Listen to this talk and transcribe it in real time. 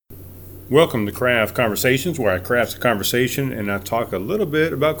Welcome to Craft Conversations, where I craft a conversation and I talk a little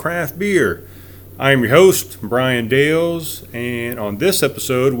bit about craft beer. I am your host, Brian Dales, and on this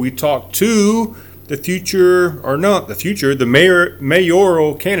episode we talk to the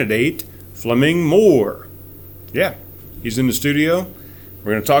mayoral candidate, Fleming Moore. Yeah, he's in the studio.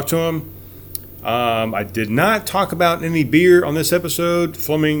 We're going to talk to him. I did not talk about any beer on this episode.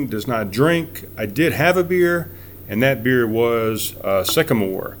 Fleming does not drink. I did have a beer, and that beer was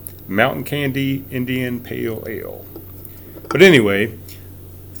Sycamore Mountain Candy Indian Pale Ale. But anyway,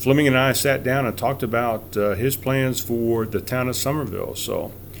 Fleming and I sat down and talked about his plans for the town of Somerville.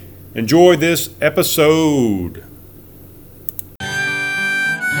 So enjoy this episode.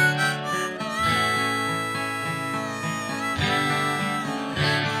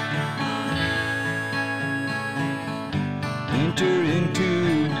 Enter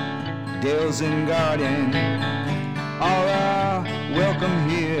into Dales and Garden, all are welcome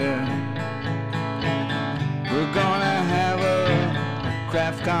here. We're gonna have a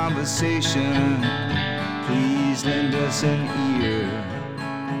craft conversation, please lend us an ear.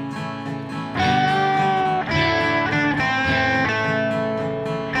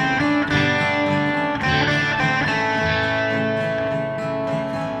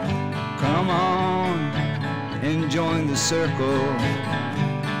 Come on and join the circle,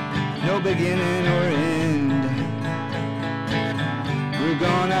 no beginning or end. We're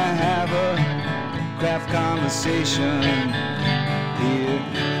gonna have a craft conversation here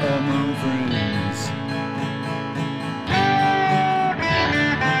among friends.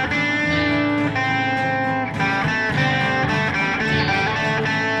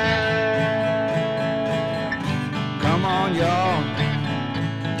 Come on, y'all,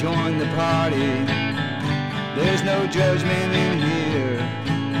 join the party. There's no judgment in here.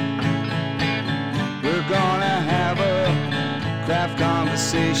 We're gonna have a craft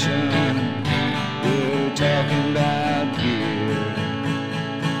conversation. We're talking about beer.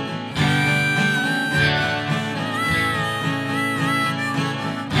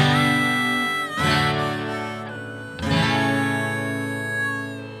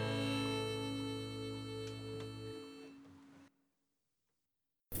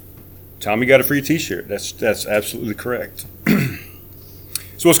 Tommy got a free t-shirt. That's absolutely correct.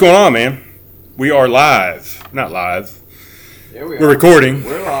 So what's going on, man? We are live. Not live. Yeah, we We're are. recording.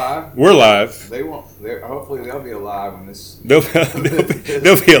 We're live. We're live. They won't. Hopefully, they'll be alive when this. They'll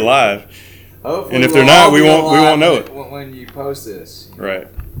be alive. Hopefully, And if we'll they're not, all we be won't alive know it. when you post this. Right.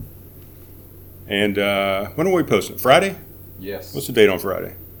 And when are we posting? Friday? Yes. What's the date on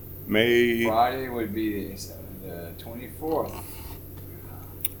Friday? May. Friday would be the 24th.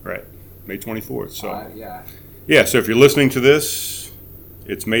 Right. May 24th. So Yeah. yeah. So if you're listening to this,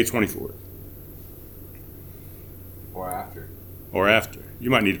 it's May 24th Or after. or after.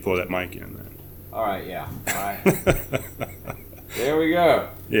 You might need to pull that mic in, man. All right. Yeah. All right. There we go.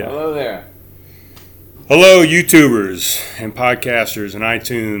 Yeah. Hello there. Hello, YouTubers and podcasters and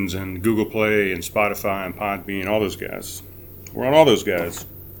iTunes and Google Play and Spotify and Podbean, all those guys. We're on all those guys.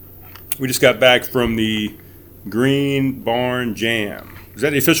 We just got back from the Green Barn Jam. Is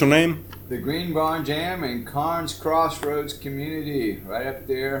that the official name? The Green Barn Jam in Carnes Crossroads community, right up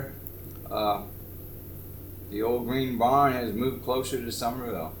there. The old Green Barn has moved closer to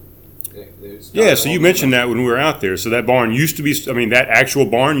Somerville. Yeah, so you mentioned that when we were out there. So that barn used to be, that actual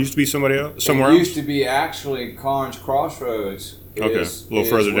barn used to be somewhere It used to be actually Carnes Crossroads. Okay, a little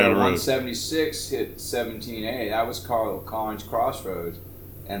further down the road. 176 hit 17A. That was Carnes Crossroads.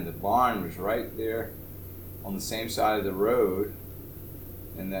 And the barn was right there on the same side of the road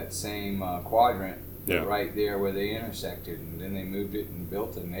in that same quadrant, right there where they intersected. And then they moved it and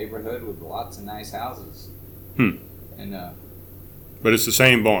built a neighborhood with lots of nice houses. And but it's the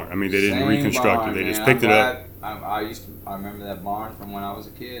same barn. They didn't reconstruct it. They just picked it up. I remember that barn from when I was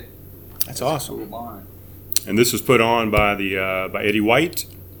a kid. That's awesome. A cool barn. And this was put on by by Eddie White,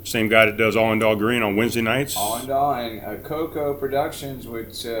 same guy that does All in All Green on Wednesday nights. All in All and Coco Productions,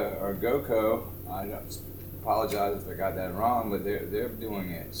 which or GoCo. I apologize if I got that wrong, but they're doing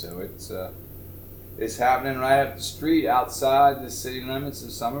it. So it's happening right up the street outside the city limits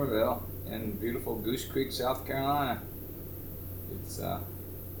of Somerville in beautiful Goose Creek, South Carolina. It's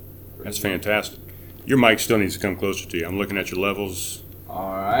that's fantastic. Your mic still needs to come closer to you. I'm looking at your levels.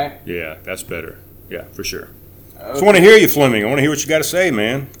 All right. Yeah, that's better. Yeah, for sure. Okay. So I want to hear you, Fleming. I want to hear what you got to say,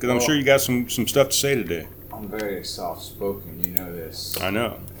 man, because I'm sure you got some stuff to say today. I'm very soft-spoken, you know this. I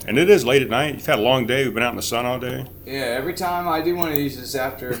know. And it is late at night. You've had a long day. We've been out in the sun all day. Yeah, every time I do one of these, it's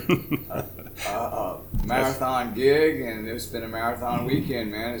after a marathon gig, and it's been a marathon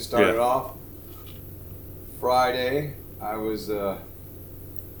weekend, man. It started off Friday. I was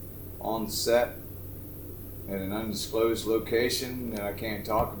on set at an undisclosed location that I can't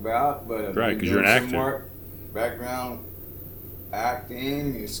talk about, but I've Right, been 'cause you're doing an some actor. work, background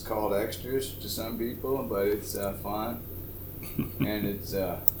acting. It's called extras to some people, but it's fun and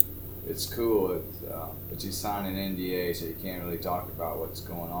it's cool. But you sign an NDA, so you can't really talk about what's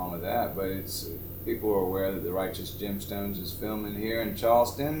going on with that. But it's people are aware that the Righteous Gemstones is filming here in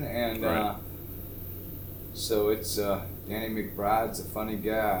Charleston, and Right. so it's Danny McBride's a funny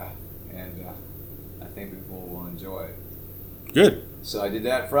guy, and I think people will enjoy it. Good. So I did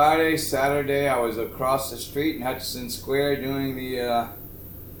that Friday. Saturday, I was across the street in Hutchinson Square doing the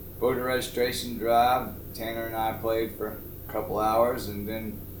voter registration drive. Tanner and I played for a couple hours, and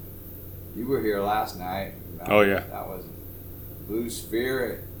then you were here last night. Oh, yeah. That was Blue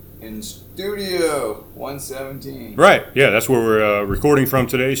Sphere in Studio 117. Right. Yeah, that's where we're recording from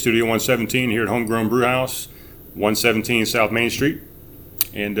today, Studio 117 here at Homegrown Brewhouse, 117 South Main Street.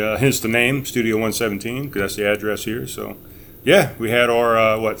 And hence the name, Studio 117, because that's the address here. So, yeah, we had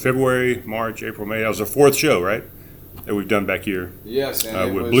our, February, March, April, May. That was our fourth show, right? That we've done back here Yes, and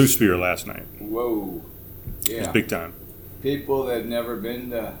it with was, Blue Sphere last night. Whoa. It was Yeah. big time. People that had never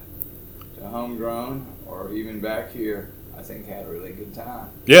been to Homegrown or even back here, I think had a really good time.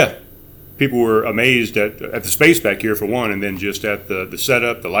 Yeah. People were amazed at the space back here, for one, and then just at the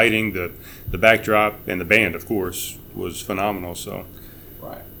setup, the lighting, the backdrop, and the band, of course, was phenomenal. So,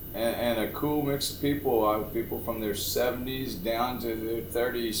 Right. And a cool mix of people. People from their 70s down to their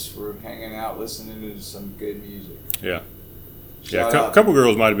 30s were hanging out listening to some good music. yeah. Shout Yeah, a out. couple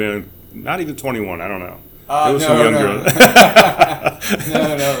girls might have been not even 21. I don't know. There was No, some young no. girls.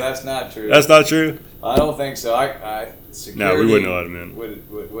 No, that's not true. That's not true? I don't think so. No, we wouldn't allow them in.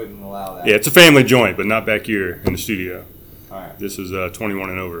 Wouldn't allow that. Yeah, it's a family joint, but not back here in the studio. All right. This is 21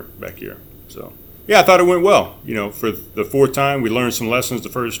 and over back here. So, yeah, I thought it went well. You know, for the fourth time, we learned some lessons the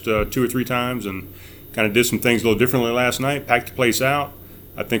first 2 or 3 times and kind of did some things a little differently last night, packed the place out.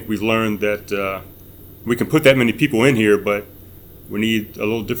 I think we've learned that we can put that many people in here, but we need a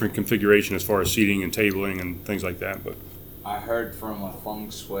little different configuration as far as seating and tabling and things like that. But I heard from a feng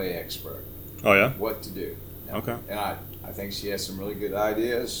shui expert oh yeah, what to do. okay, And I think she has some really good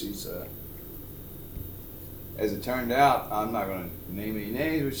ideas. She's as it turned out, I'm not going to name any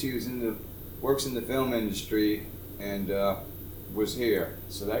names, but she works in the film industry and was here.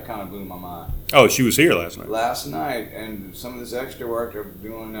 So that kind of blew my mind. oh, she was here last night. Last night, and some of this extra work I'm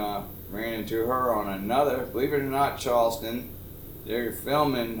doing, ran into her on another, believe it or not, Charleston. They're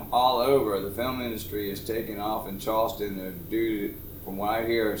filming all over. The film industry is taking off in Charleston. They're due, from what I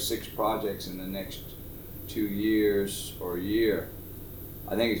hear, 6 projects in the next 2 years or a year.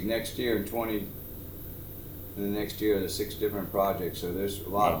 I think it's next year in the next year there's 6 different projects. So there's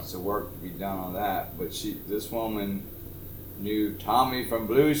lots of work to be done on that. But this woman knew Tommy from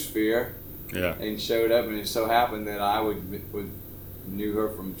Blue Sphere Yeah, and showed up, and it so happened that I knew her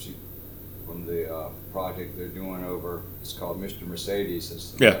from the project they're doing over. It's called Mr. Mercedes.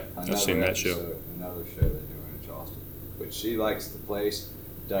 It's Yeah, I've another seen that show. Another show they're doing in Charleston. But she likes the place,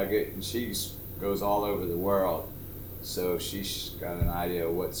 dug it, and she goes all over the world. So she's got an idea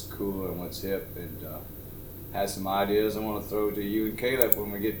of what's cool and what's hip, and has some ideas I want to throw to you and Caleb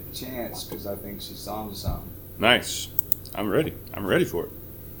when we get the chance, because I think she's on to something. nice. I'm ready. I'm ready for it.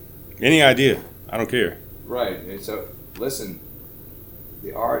 Any idea? I don't care. Right. And so listen,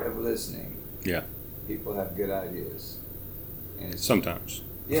 the art of listening. Yeah. People have good ideas. And it's, Sometimes.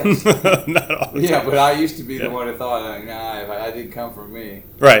 yes. Not all the Yeah, time. but I used to be Yeah. the one that thought, nah, if I didn't come from me.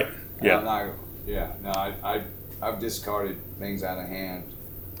 Right. And Yeah. I'm not, no, I've discarded things out of hand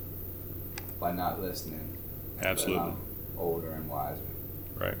by not listening. Absolutely. But I'm older and wiser.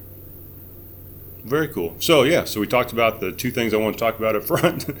 Right. Very cool. So we talked about the 2 things I want to talk about up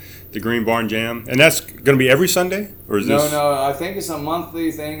front, the Green Barn Jam, and that's going to be every Sunday, or is this? No, I think it's a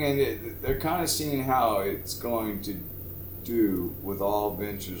monthly thing, and they're kind of seeing how it's going to do with all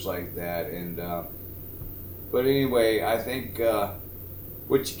ventures like that. And but anyway, I think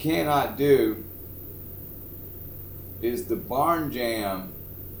what you cannot do is the Barn Jam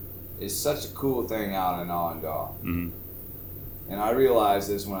is such a cool thing out in Allendale. Mm-hmm. And I realized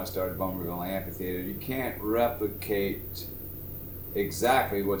this when I started Bummerville Amphitheater. You can't replicate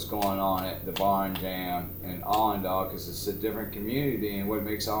exactly what's going on at the Barn Jam in Allendale because it's a different community. And what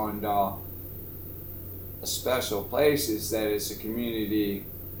makes Allendale a special place is that it's a community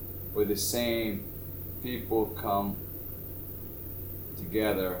where the same people come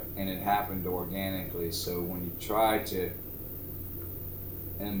together, and it happened organically. So when you try to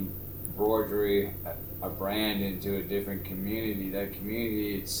embroidery a brand into a different community, that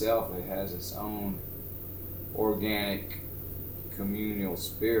community itself, it has its own organic communal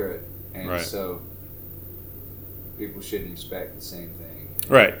spirit, and Right. so people shouldn't expect the same thing.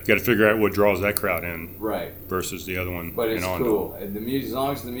 Right. You got to figure out what draws that crowd in Right. versus the other one. But it's in Ondo. cool. And the music, as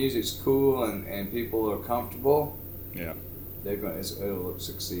long as the music's cool and people are comfortable, Yeah. it'll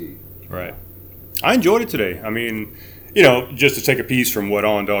succeed. Right. I enjoyed it today. I mean, you know, just to take a piece from what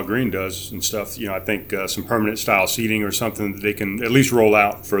On Dog Green does and stuff, you know, I think some permanent style seating or something that they can at least roll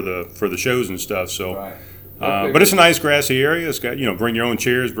out for the shows and stuff. So, Right. but it's a nice grassy area. It's got, you know, bring your own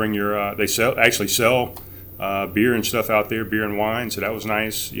chairs, bring your, they actually sell beer and stuff out there, beer and wine. So that was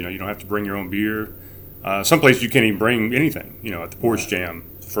nice. You know, you don't have to bring your own beer. Some places you can't even bring anything, you know, at the Porch Jam,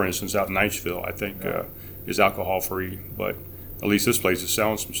 for instance, out in Niceville, I think is alcohol free, but at least this place is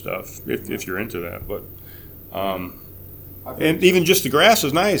selling some stuff if you're into that. But, and even just the grass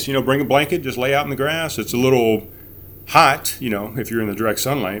is nice. You know, bring a blanket, just lay out in the grass. It's a little hot, you know, if you're in the direct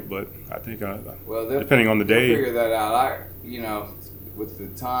sunlight, but I think depending on the day. They'll figure that out. With the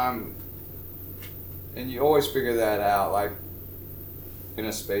time, and you always figure that out, like in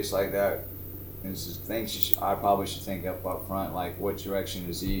a space like that. There's just things I probably should think up front, like what direction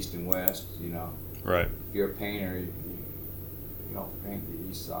is east and west. You know, Right. if you're a painter, you don't paint the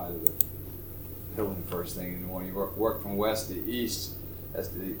east side of the building first thing in the morning. You work from west to east as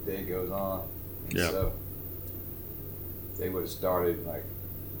the day goes on. And Yeah. so they would have started like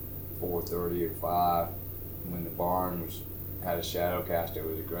 4:30 or 5 when the barn had a shadow cast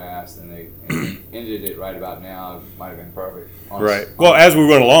over the grass. Then they ended it right about now. It might have been perfect. Right. Well, as we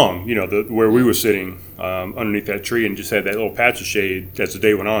went along, you know, where we were sitting underneath that tree and just had that little patch of shade. As the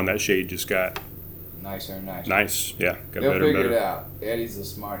day went on, that shade just got nicer and nicer. nice. Yeah, got They'll better and figure better. it out. Eddie's a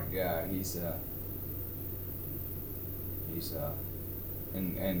smart guy.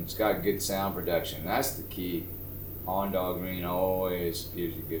 And it's got good sound production. That's the key. On Dog Green always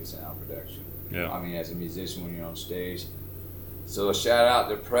gives you good sound production. Yeah. I mean, as a musician when you're on stage. So a shout out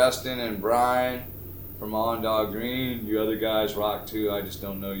to Preston and Brian from On Dog Green. You other guys rock too. I just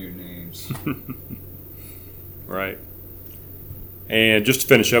don't know your names. Right. And just to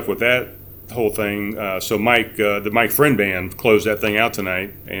finish up with that whole thing, so Mike, the Mike Friend Band closed that thing out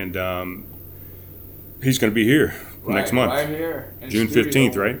tonight, and he's going to be here next month. Right here. In June studio,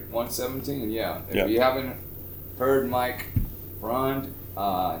 15th, right? 117, yeah. If Yeah. you haven't heard Mike Frund,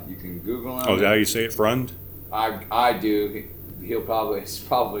 you can Google him. Oh, is that how you say it, Frund? I do. He's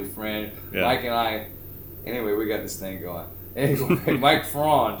probably friend. Yeah. Mike and I, anyway, we got this thing going. Anyway, Mike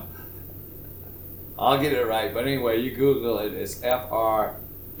Frond. I'll get it right, but anyway, you Google it. It's Freund.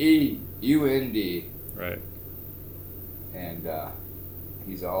 Right. And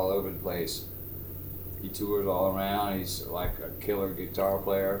he's all over the place. He tours all around. He's like a killer guitar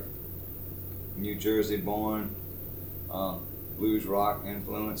player. New Jersey born. Blues rock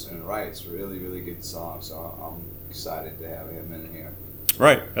influence, and writes really, really good songs. So I'm excited to have him in here.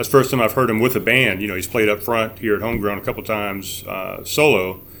 Right. That's the first time I've heard him with a band. You know, he's played up front here at Homegrown a couple times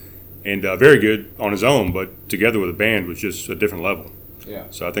solo, and very good on his own, but together with a band was just a different level. Yeah.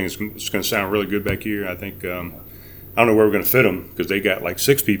 So I think it's going to sound really good back here. I think I don't know where we're going to fit him because they got like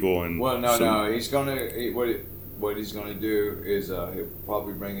 6 people. And Well, no. He's gonna what he's gonna do is he'll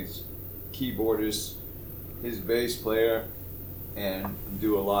probably bring his keyboardist, his bass player, and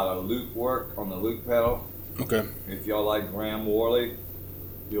do a lot of loop work on the loop pedal. Okay. If y'all like Graham Worley,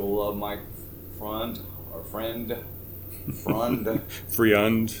 you'll love Mike Frund or Friend. Friend.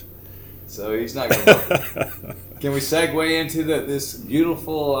 So he's not gonna. Can we segue into this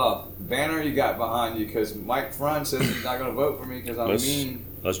beautiful banner you got behind you? Because Mike Frund says he's not going to vote for me because I'm mean.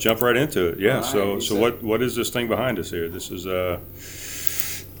 Let's jump right into it. Yeah. All right, So what is this thing behind us here? This is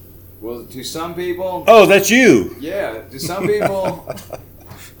Well, to some people. Oh, that's you. Yeah, to some people.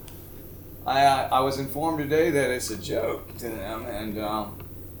 I was informed today that it's a joke to them, and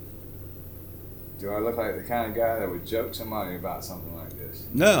do I look like the kind of guy that would joke somebody about something like this?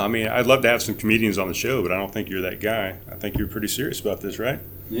 No, I mean I'd love to have some comedians on the show, but I don't think you're that guy. I think you're pretty serious about this, right?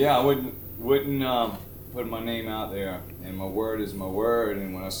 Yeah, I wouldn't put my name out there, and my word is my word.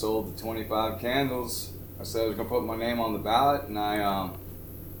 And when I sold the 25 candles, I said I was gonna put my name on the ballot, and I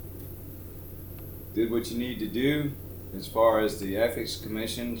did what you need to do as far as the ethics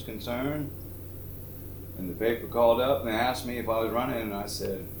commission is concerned. And the paper called up and asked me if I was running, and I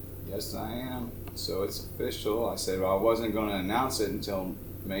said yes, I am. So it's official. I said I wasn't going to announce it until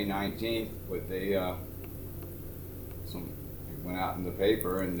May 19th, but they it went out in the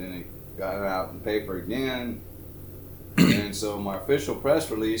paper, and then it got out in the paper again. And so my official press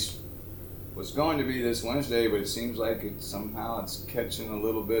release was going to be this Wednesday, but it seems like it's catching a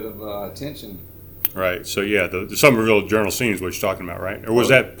little bit of attention. Right. So yeah, the Somerville Journal Scene is what you're talking about, right? Or was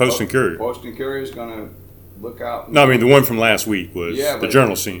that Post and Courier? Post and Courier is going to look out. No, I mean the one from last week was Yeah, the but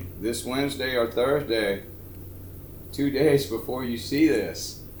journal scene. This Wednesday or Thursday, 2 days before you see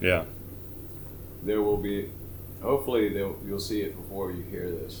this, Yeah. there will be. Hopefully, you'll see it before you hear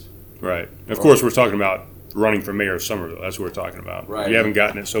this. Right. Of course, we're talking about running for mayor of Somerville. That's what we're talking about. Right. You haven't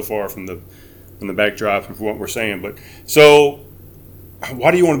gotten it so far from the backdrop and from what we're saying. But so, why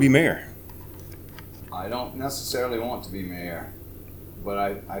do you want to be mayor? I don't necessarily want to be mayor, but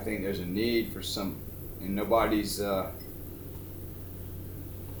I think there's a need for some, and nobody's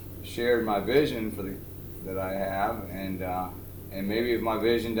shared my vision that I have, and maybe if my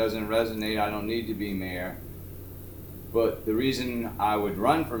vision doesn't resonate, I don't need to be mayor. But the reason I would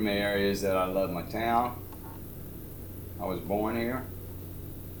run for mayor is that I love my town. I was born here.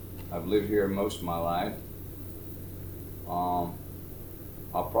 I've lived here most of my life.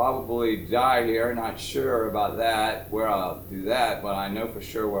 I'll probably die here, not sure about that, where I'll do that, but I know for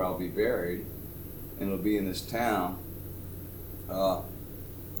sure where I'll be buried, and it'll be in this town.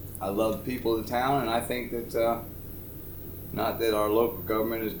 I love the people of the town, and I think that, not that our local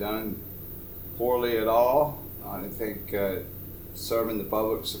government has done poorly at all. I think serving the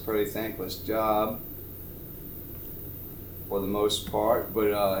public is a pretty thankless job for the most part, but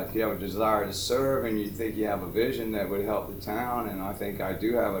if you have a desire to serve and you think you have a vision that would help the town, and I think I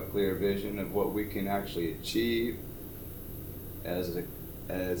do have a clear vision of what we can actually achieve as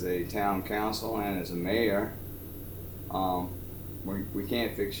a town council and as a mayor. We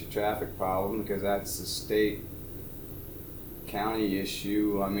can't fix your traffic problem because that's a state county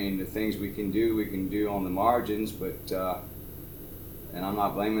issue. I mean, the things we can do on the margins, but and I'm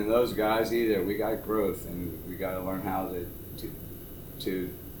not blaming those guys either. We got growth, and we got to learn how to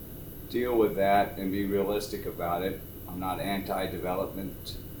deal with that and be realistic about it. I'm not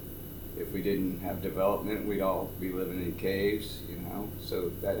anti-development. If we didn't have development, we'd all be living in caves, you know.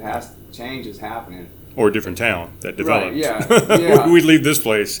 So change is happening. Or a different town that developed. Right, yeah. We'd leave this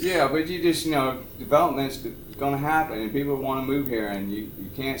place. Yeah, but you just, development's going to happen, and people want to move here, and you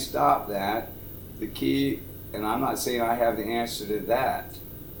can't stop that. The key, and I'm not saying I have the answer to that.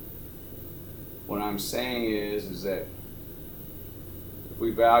 What I'm saying is that if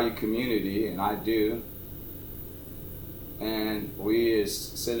we value community, and I do, and we as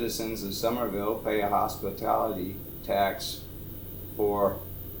citizens of Somerville pay a hospitality tax for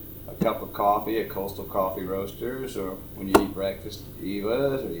a cup of coffee at Coastal Coffee Roasters, or when you eat breakfast at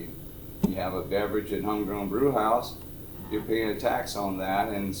Eva's, or you have a beverage at Homegrown Brew House, you're paying a tax on that,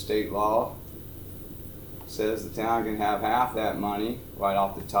 and state law says the town can have half that money right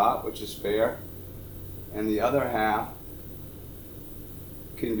off the top, which is fair, and the other half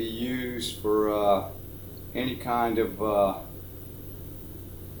can be used for any kind of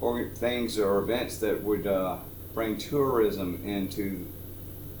things or events that would bring tourism into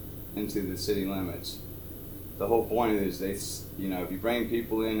the city limits. The whole point is if you bring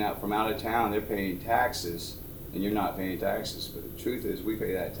people in from out of town, they're paying taxes, and you're not paying taxes. But the truth is, we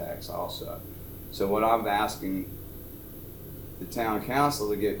pay that tax also. So what I'm asking the town council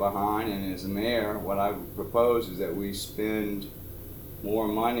to get behind, and as a mayor, what I would propose is that we spend more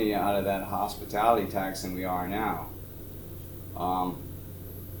money out of that hospitality tax than we are now. I'm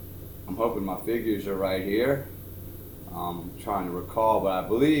hoping my figures are right here. I'm trying to recall, but I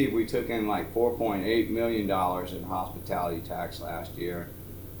believe we took in like $4.8 million in hospitality tax last year.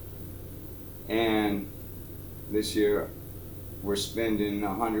 And this year we're spending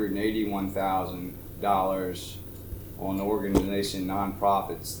 $181,000 on organization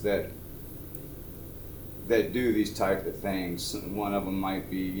nonprofits that do these type of things. One of them might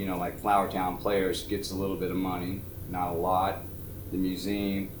be, like Flowertown Players gets a little bit of money, not a lot. The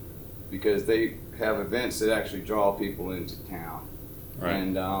museum, because they have events that actually draw people into town. Right.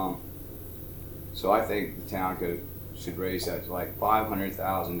 And so I think the town should raise that to like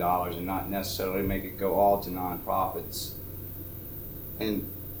 $500,000 and not necessarily make it go all to nonprofits, and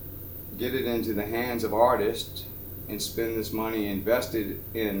get it into the hands of artists and spend this money invested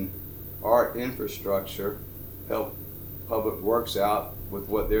in art infrastructure, help Public Works out with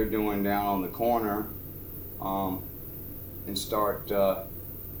what they're doing down on the corner, and start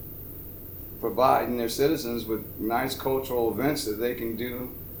providing their citizens with nice cultural events that they can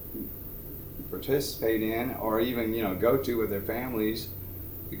do, participate in, or even go to with their families,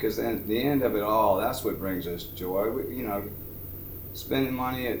 because at the end of it all, that's what brings us joy. Spending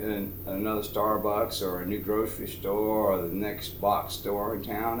money at another Starbucks or a new grocery store or the next box store in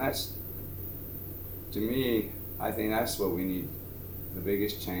town, that's, to me, I think that's what we need. The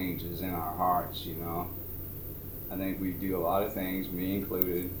biggest change is in our hearts. I think we do a lot of things, me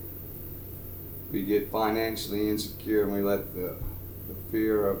included. We get financially insecure and we let the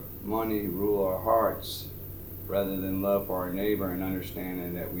fear of money rule our hearts. rather than love for our neighbor and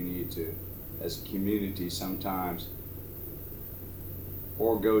understanding that we need to, as a community, sometimes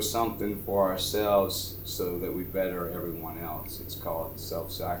forego something for ourselves so that we better everyone else. It's called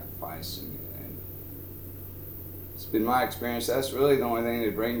self-sacrificing, and it's been my experience that's really the only thing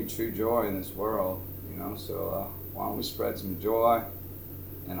that brings true joy in this world, you know. So why don't we spread some joy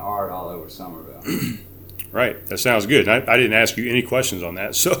and art all over Somerville? Right. That sounds good. I didn't ask you any questions on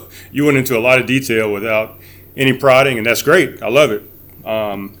that, so you went into a lot of detail without any prodding, and that's great. I love it.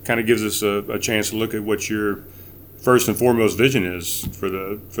 Kind of gives us a chance to look at what your first and foremost vision is for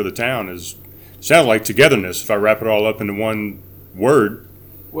the town. Sounds like togetherness. If I wrap it all up into one word.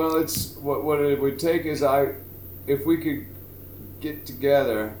 Well, it's what it would take is if we could get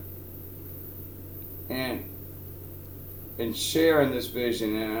together and share in this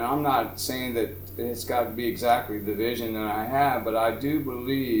vision. And I'm not saying that it's got to be exactly the vision that I have, but I do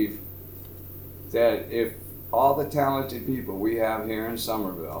believe that if all the talented people we have here in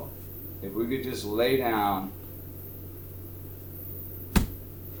Somerville, if we could just lay down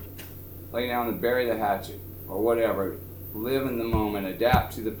and bury the hatchet or whatever, live in the moment,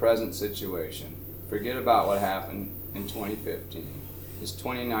 adapt to the present situation, forget about what happened in 2015. It's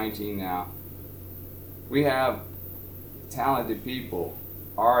 2019 now. We have talented people,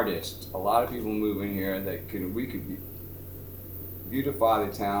 artists, a lot of people moving here that we could beautify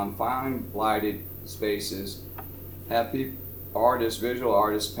the town, find blighted spaces, have people, visual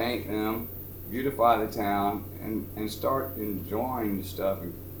artists paint them, beautify the town, and start enjoying the stuff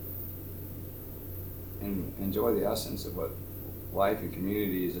and enjoy the essence of what life and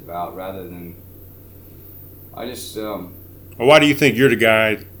community is about, rather than Well, why do you think you're the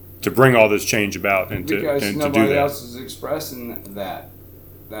guy to bring all this change about and to do that? Because nobody else is expressing that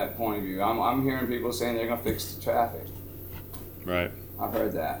point of view. I'm hearing people saying they're going to fix the traffic. Right. I've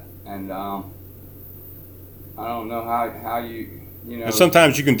heard that, and I don't know how you know. And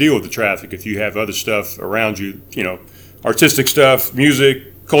sometimes you can deal with the traffic if you have other stuff around you, artistic stuff,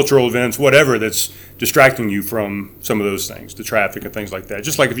 music, cultural events, whatever that's distracting you from some of those things, the traffic and things like that.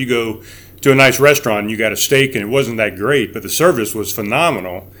 Just like if you go to a nice restaurant and you got a steak and it wasn't that great, but the service was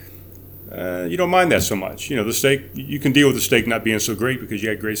phenomenal, you don't mind that so much. The steak, you can deal with the steak not being so great because you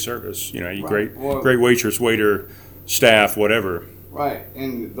had great service. Great waitress, waiter, staff, whatever. Right,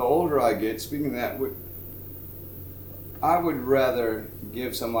 and the older I get, speaking of that, I would rather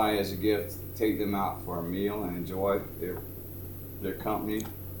give somebody as a gift, take them out for a meal and enjoy their company,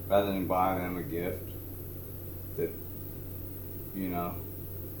 rather than buy them a gift that,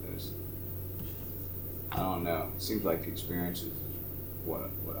 is, I don't know. It seems like experiences is what I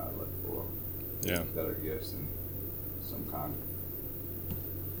look for. Yeah. Better gifts than some kind of,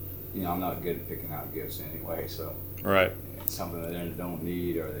 I'm not good at picking out gifts anyway, so. Right. It's something that they don't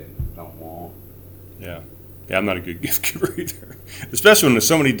need or they don't want. Yeah. Yeah, I'm not a good gift giver either. Especially when there's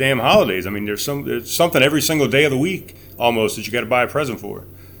so many damn holidays. I mean, there's something every single day of the week almost that you got to buy a present for,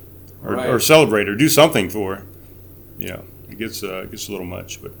 or celebrate, or do something for. It gets a little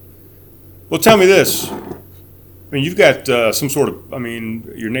much. But well, tell me this. I mean, you've got some sort of. I mean,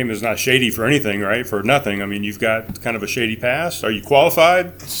 your name is not Shady for anything, right? For nothing. I mean, you've got kind of a shady past. Are you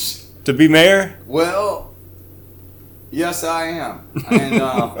qualified to be mayor? Well, yes, I am, and.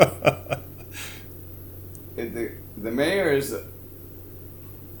 The mayor is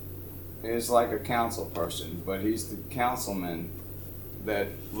like a council person, but he's the councilman that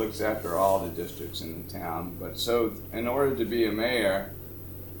looks after all the districts in the town. But so in order to be a mayor,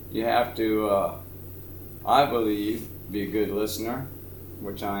 you have to, I believe, be a good listener,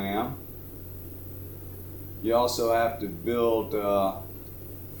 which I am. You also have to build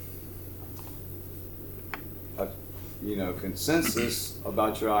consensus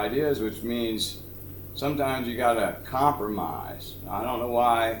about your ideas, which means sometimes you gotta compromise. Now, I don't know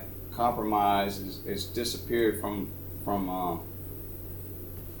why compromise is disappeared from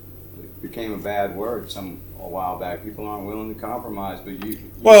it became a bad word a while back. People aren't willing to compromise, but you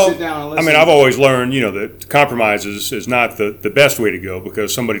sit down and listen. I mean, I've always learned, that compromise is not the best way to go,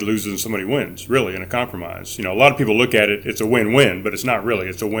 because somebody loses and somebody wins, really, in a compromise. A lot of people look at it, it's a win-win, but it's not really.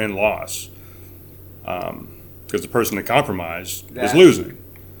 It's a win-loss. Because the person that compromised is losing.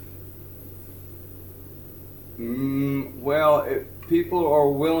 Well, if people are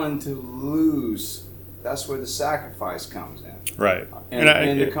willing to lose, that's where the sacrifice comes in. Right.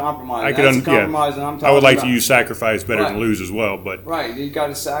 And the compromise. That's the compromise that I'm talking about. I would like to use sacrifice better than lose as well, but right, you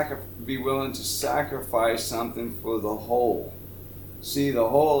got to be willing to sacrifice something for the whole. See, the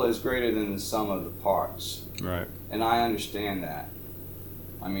whole is greater than the sum of the parts. Right. And I understand that.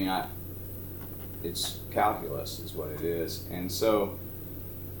 I mean, it's calculus is what it is, and so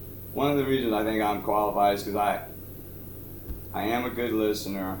one of the reasons I think I'm qualified is because I am a good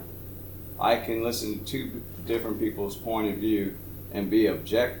listener. I can listen to two different people's point of view and be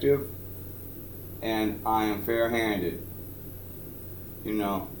objective, and I am fair-handed. You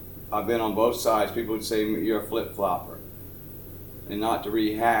know, I've been on both sides. People would say you're a flip-flopper. And not to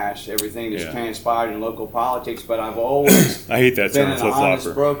rehash everything that's transpired in local politics, but I've always I hate that been term, an flip-flopper.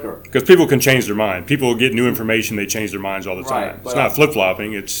 honest broker. Because people can change their mind. People get new information, they change their minds all the time. It's not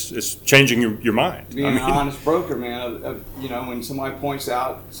flip-flopping, it's changing your mind. Being an honest broker, man, you know, when somebody points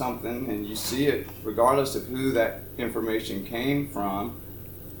out something and you see it, regardless of who that information came from,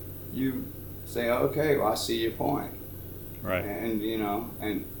 you say, okay, well, I see your point. Right. And, you know,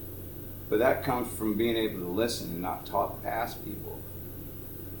 but that comes from being able to listen and not talk past people.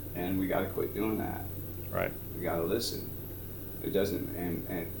 And we got to quit doing that. Right. We got to listen. It doesn't,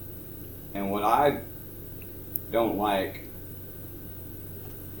 and what I don't like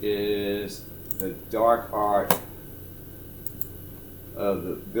is the dark art of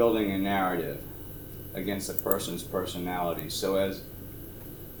the building a narrative against a person's personality. So as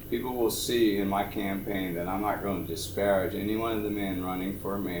people will see in my campaign that I'm not going to disparage any one of the men running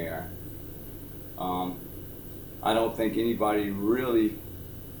for mayor. I don't think anybody really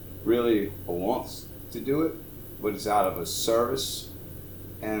wants to do it, but it's out of a service,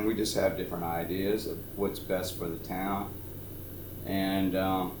 and we just have different ideas of what's best for the town. And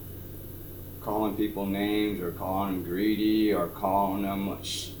calling people names, or calling them greedy, or calling them,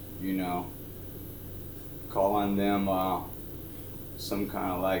 you know, calling them some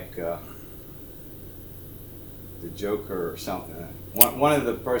kind of like the Joker or something. One of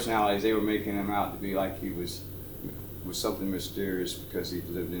the personalities, they were making him out to be like he was something mysterious because he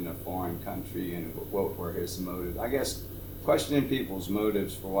lived in a foreign country, and what were his motives. I guess questioning people's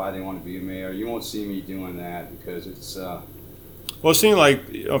motives for why they want to be a mayor, you won't see me doing that because it's... Well, it seems like,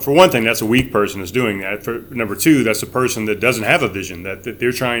 for one thing, that's a weak person that's doing that. For number two, that's a person that doesn't have a vision, that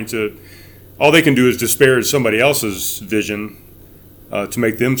they're trying to... All they can do is disparage somebody else's vision to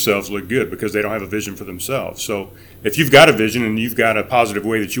make themselves look good because they don't have a vision for themselves. So if you've got a vision and you've got a positive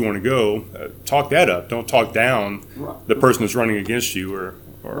way that you want to go, talk that up. Don't talk down the person that's running against you. Or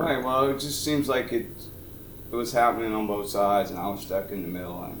Right, well, it just seems like it was happening on both sides, and I was stuck in the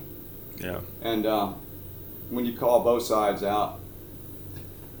middle. And when you call both sides out,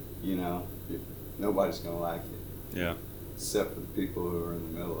 you know, nobody's going to like it. Yeah. Except for the people who are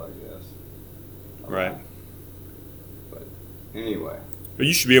in the middle, I guess. Right. But anyway. But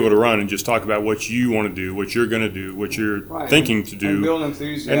you should be able to run and just talk about what you want to do, what you're going to do, what you're thinking to do, and build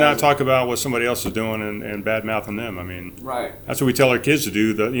enthusiasm, and not talk about what somebody else is doing and bad mouthing them. I mean, that's what we tell our kids to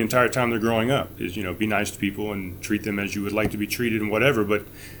do the entire time they're growing up is, you know, be nice to people and treat them as you would like to be treated and whatever. But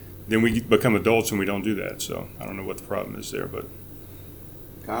then we become adults and we don't do that. So I don't know what the problem is there, but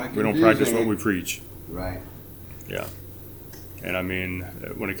we don't practice what we preach. Right. Yeah. And I mean,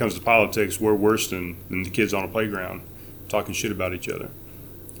 when it comes to politics, we're worse than the kids on a playground talking shit about each other.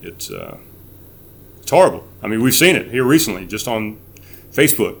 It's horrible. I mean, we've seen it here recently, just on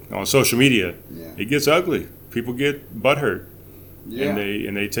Facebook, on social media. Yeah. It gets ugly. People get butthurt, yeah.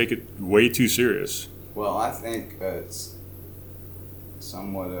 and they take it way too serious. Well, I think it's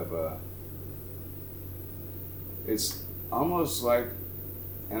somewhat of a. It's almost like,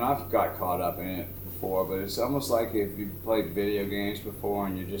 and I've got caught up in it before, but it's almost like if you've played video games before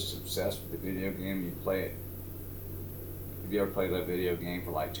and you're just obsessed with the video game, you play it. Have you ever played a video game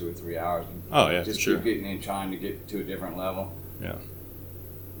for like 2 or 3 hours? And just keep getting in, trying to get to a different level. Yeah.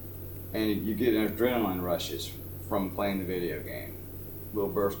 And you get adrenaline rushes from playing the video game. A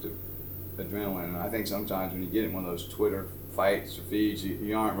little burst of adrenaline. And I think sometimes when you get in one of those Twitter fights or feeds,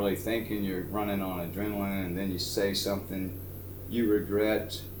 you aren't really thinking, you're running on adrenaline, and then you say something you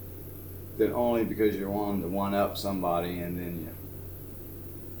regret that only because you're wanting to one-up somebody, and then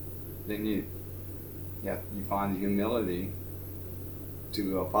you find the humility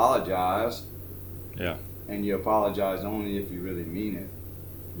to apologize. Yeah. And you apologize only if you really mean it,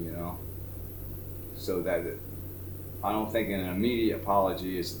 you know. So that I don't think an immediate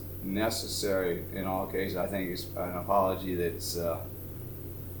apology is necessary in all cases. I think it's an apology that's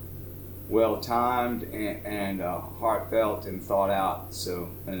well-timed and heartfelt and thought out. So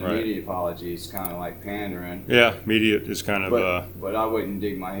an immediate apology is kind of like pandering. Yeah, immediate is kind of... But I wouldn't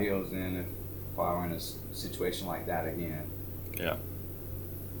dig my heels in if I were in a situation like that again. Yeah.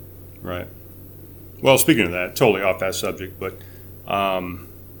 Right. Well, speaking of that, totally off that subject, but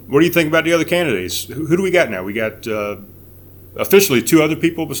what do you think about the other candidates? Who do we got now? We got officially 2 other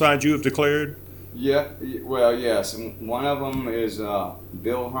people besides you have declared? Yeah, well, yes. And one of them is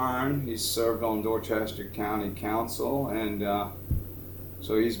Bill Hearn. He's served on Dorchester County Council, and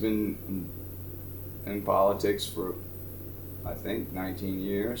So he's been in politics for, I think, 19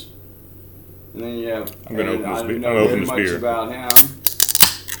 years. And then you have, I'm going to open I this beer. don't I'm know going to very open much this beer. about him.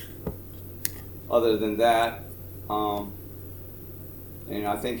 Other than that, and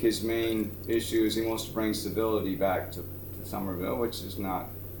I think his main issue is he wants to bring civility back to Somerville, which is not.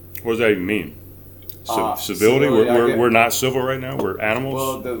 What does that even mean? Civility? Civility, We're not civil right now. We're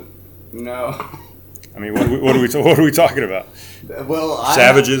animals. Well, no. I mean, what are we talking about? Well,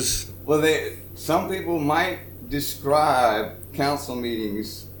 Savages. Some people might describe council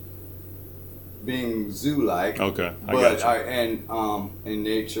meetings being zoo-like. Okay, I but got you. In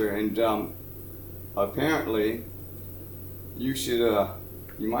nature, and apparently, you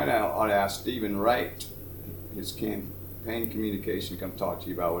might ought to ask Stephen Wright, his campaign communication, to come talk to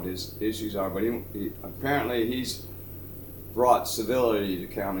you about what his issues are. But apparently he's brought civility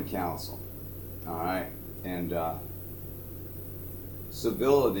to county council. All right, and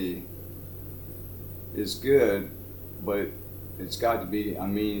civility is good, but it's got to be a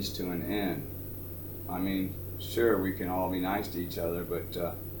means to an end. I mean, sure, we can all be nice to each other, but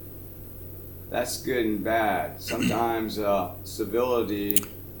that's good and bad. Sometimes civility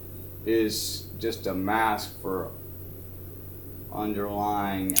is just a mask for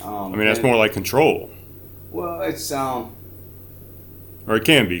underlying. I mean, that's more like control. Well, it's or it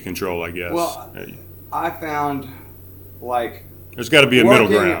can be control, I guess. Well, I found like there's got to be a middle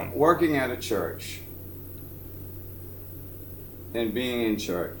ground. Working at a church and being in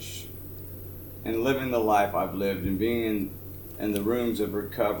church and living the life I've lived and being in the rooms of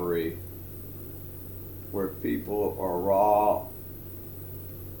recovery where people are raw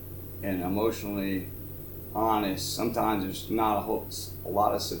and emotionally honest. Sometimes there's not a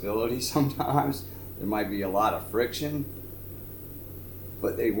lot of civility. Sometimes there might be a lot of friction,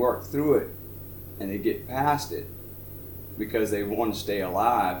 but they work through it and they get past it because they want to stay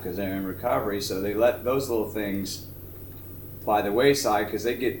alive because they're in recovery. So they let those little things by the wayside because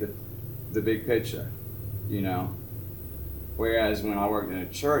they get the big picture, you know. Whereas when I worked in a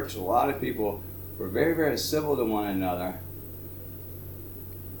church, a lot of people were very, very civil to one another,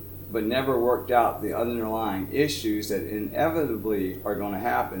 but never worked out the underlying issues that inevitably are going to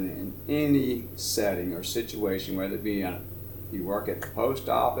happen in any setting or situation, whether it be you work at the post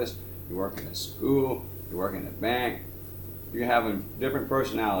office, you work in a school, you work in a bank. You're having different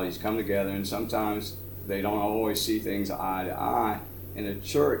personalities come together, and sometimes they don't always see things eye to eye. In a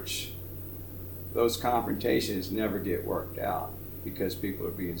church, those confrontations never get worked out because people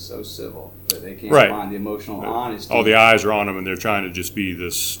are being so civil that they can't find the emotional honesty. All the eyes are on them, and they're trying to just be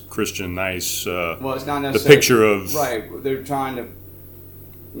this Christian, nice. Well, it's not necessarily the picture of right. They're trying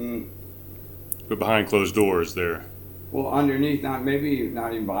to. But behind closed doors, they're. Well, underneath, not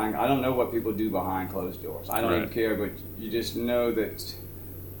even behind. I don't know what people do behind closed doors. I don't even care, but you just know that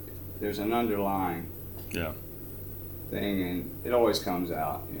there's an underlying thing, and it always comes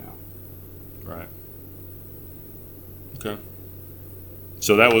out, you know. Right. Okay.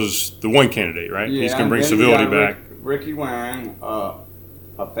 So that was the one candidate, right? Yeah, he's going to bring civility back. Ricky Waring, a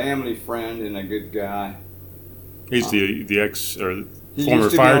family friend and a good guy. He's the ex or former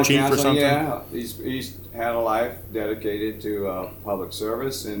fire chief or something. Yeah, he's had a life dedicated to public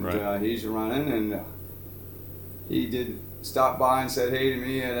service, and he's running. And he did stop by and said hey to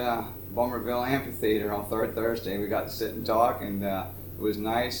me at Bummerville Amphitheater on third Thursday. We got to sit and talk, and it was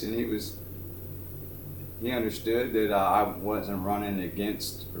nice. And he understood that I wasn't running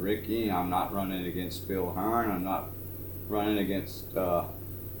against Ricky. I'm not running against Bill Hearn. I'm not running against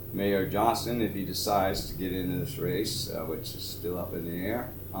Mayor Johnson if he decides to get into this race, which is still up in the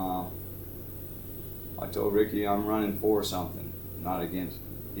air. I told Ricky I'm running for something, not against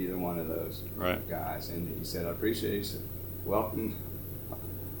either one of those guys. And he said, I appreciate it. He said, welcome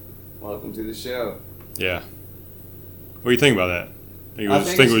to the show. Yeah. What do you think about that? I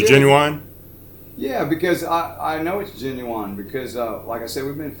think it was genuine? Yeah, because I know it's genuine because, like I said,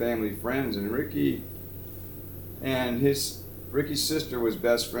 we've been family friends, and Ricky's sister was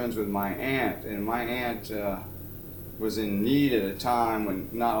best friends with my aunt, and my aunt was in need at a time when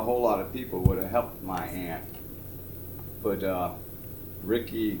not a whole lot of people would have helped my aunt. But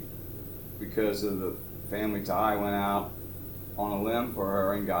Ricky, because of the family tie, went out on a limb for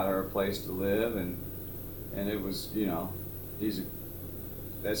her and got her a place to live, and it was, you know,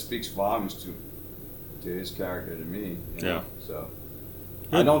 that speaks volumes to his character to me. You know? So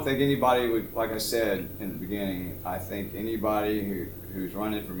I don't think anybody would, like I said in the beginning, I think anybody who's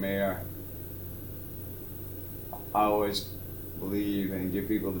running for mayor, I always believe and give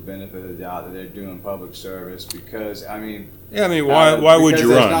people the benefit of the doubt that they're doing public service because, I mean... Yeah, I mean, why would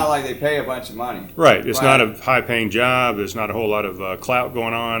you run? It's not like they pay a bunch of money. Right. It's not a high-paying job. There's not a whole lot of clout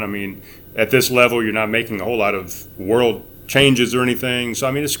going on. I mean, at this level, you're not making a whole lot of world changes or anything. So,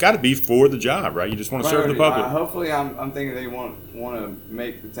 I mean, it's got to be for the job, right? You just want to serve the public. Hopefully, I'm thinking they want to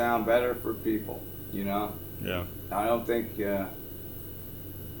make the town better for people, you know? Yeah. I don't think it's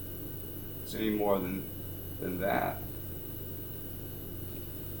any more than that.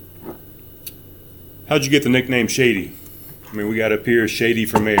 How'd you get the nickname Shady? I mean, we got up here Shady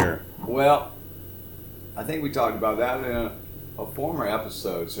for mayor. Well, I think we talked about that in a former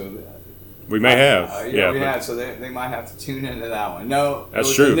episode. So we may have. We had. So they might have to tune into that one. No, that's it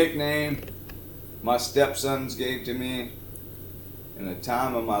was true. A nickname my stepsons gave to me in a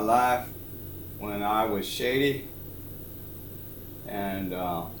time of my life when I was shady, and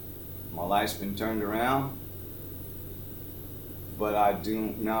my life's been turned around. But I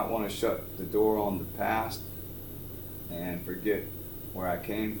do not want to shut the door on the past and forget where I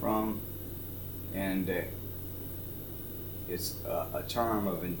came from. And it's a term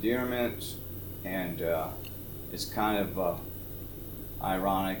of endearment, and it's kind of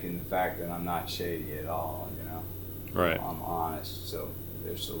ironic in the fact that I'm not shady at all, you know. Right. I'm honest, so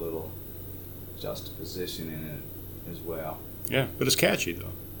there's a little juxtaposition in it as well. Yeah, but it's catchy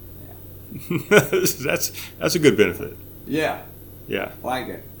though. Yeah. that's a good benefit. Yeah. Yeah. Like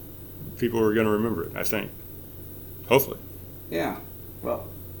it. People are going to remember it, I think. Hopefully. Yeah. Well.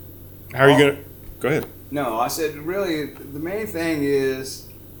 How are you going to... Go ahead. No, I said really the main thing is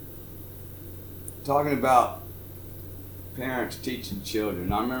talking about parents teaching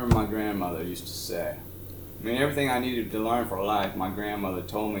children. I remember my grandmother used to say, I mean, everything I needed to learn for life, my grandmother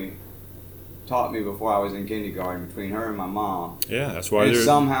taught me before I was in kindergarten between her and my mom. Yeah, that's why. And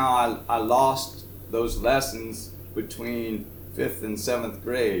somehow I lost those lessons between 5th and 7th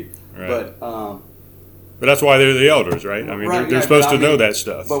grade. Right. But that's why they're the elders, right? I mean, they're supposed to know that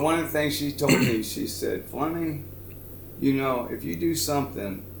stuff. But one of the things she told me, she said, Fleming, you know, if you do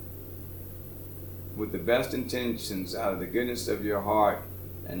something with the best intentions out of the goodness of your heart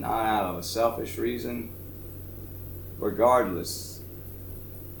and not out of a selfish reason, regardless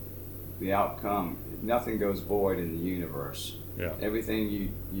the outcome, nothing goes void in the universe. Yeah.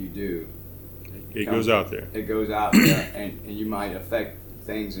 Everything you do, it goes out there. It goes out there, and you might affect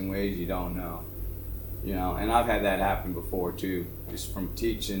things in ways you don't know. You know, and I've had that happen before too, just from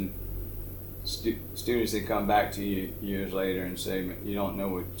teaching students that come back to you years later and say, you don't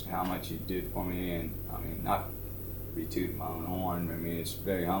know how much you did for me. And I mean, not to be tooting my own horn, I mean, it's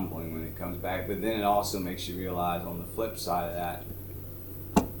very humbling when it comes back, but then it also makes you realize on the flip side of that,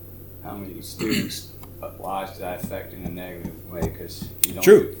 how many students' lives did I affect in a negative way because you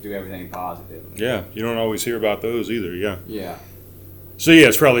don't do everything positively. Yeah, you don't always hear about those either, yeah. Yeah. So yeah,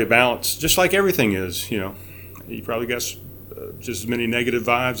 it's probably a balance, just like everything is, you know. You probably got just as many negative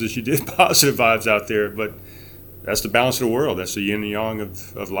vibes as you did positive vibes out there, but that's the balance of the world. That's the yin and yang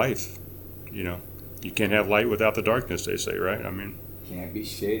of life, you know. You can't have light without the darkness, they say, right? I mean, can't be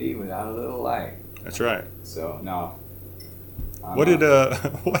shady without a little light. That's right. So no. What did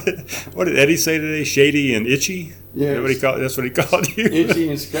Eddie say today? Shady and itchy? Yeah. That's what he called you. Itchy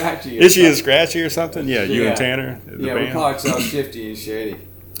and scratchy. Itchy and scratchy or something? Yeah, you and Tanner. Yeah, we call ourselves Shifty and Shady.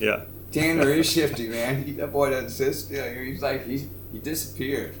 Yeah. Tanner is shifty, man. That boy doesn't sit still. He's like he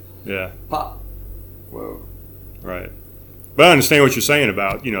disappeared. Yeah. Pop. Whoa. Right. But I understand what you're saying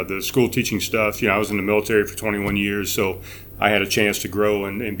about, you know, the school teaching stuff. You know, I was in the military for 21 years, so I had a chance to grow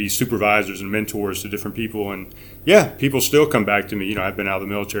and be supervisors and mentors to different people. And, yeah, people still come back to me. You know, I've been out of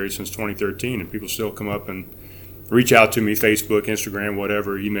the military since 2013, and people still come up and reach out to me, Facebook, Instagram,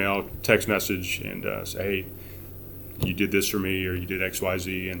 whatever, email, text message, and say, hey, you did this for me, or you did X, Y,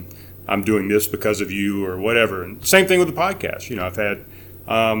 Z, and I'm doing this because of you, or whatever. And same thing with the podcast. You know, I've had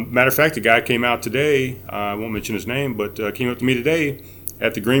matter of fact, a guy came out today, I won't mention his name, but came up to me today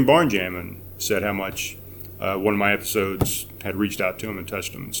at the Green Barn Jam and said how much one of my episodes had reached out to him and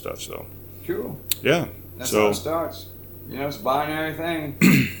touched him and stuff. So cool. Yeah. That's how it starts. You know, it's a binary thing.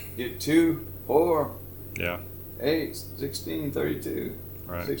 Get 2, 4, yeah, 8, 16, 32,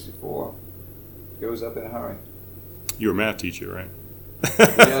 right. 64. Goes up in a hurry. You were a math teacher, right?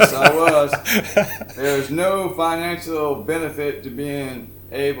 Yes, I was. There's no financial benefit to being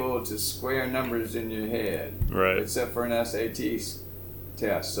able to square numbers in your head, right? Except for an SAT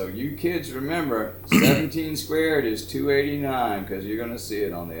test. So you kids remember, 17 squared is 289 because you're going to see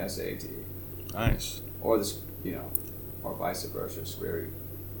it on the SAT. Nice. Or the, you know, or vice versa. Square.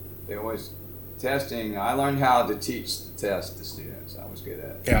 They always testing. I learned how to teach the test to students. I was good at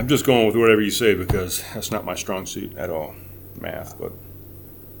it. Yeah, I'm just going with whatever you say because that's not my strong suit at all. math, but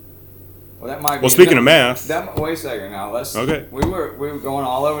Well, that might be. well, speaking of math, Wait a second now. Okay. We were going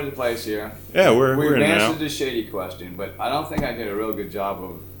all over the place here. yeah, we're in answered now. the Shady question, but I don't think I did a real good job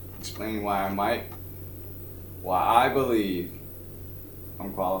of explaining why I believe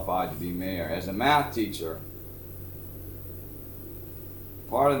I'm qualified to be mayor. As a math teacher,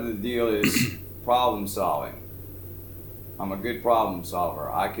 part of the deal is problem solving. I'm a good problem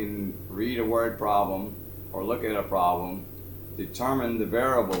solver. I can read a word problem or look at a problem, determine the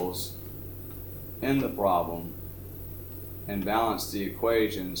variables in the problem, and balance the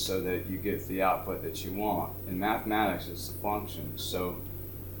equation so that you get the output that you want. In mathematics, it's a function. So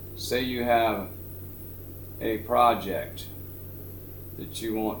say you have a project that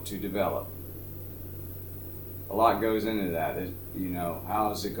you want to develop. A lot goes into that.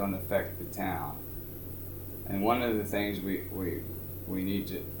 How is it going to affect the town? And one of the things we need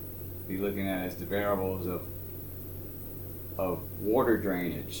to be looking at is the variables of water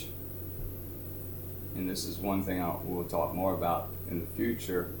drainage. And this is one thing we'll talk more about in the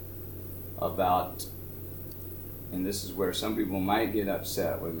future about, and this is where some people might get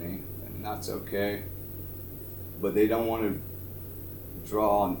upset with me, and that's okay, but they don't want to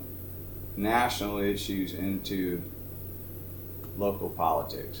draw national issues into local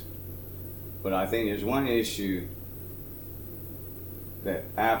politics. But I think there's one issue that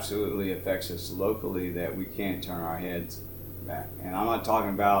absolutely affects us locally that we can't turn our heads back. And I'm not talking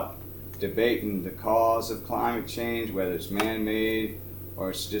about debating the cause of climate change, whether it's man-made or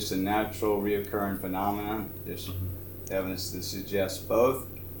it's just a natural reoccurring phenomenon. There's evidence to suggest both.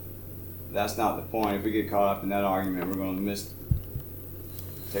 That's not the point. If we get caught up in that argument, we're going to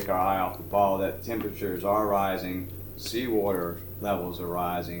take our eye off the ball that temperatures are rising, seawater levels are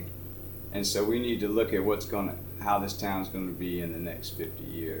rising, and so we need to look at how this town's going to be in the next 50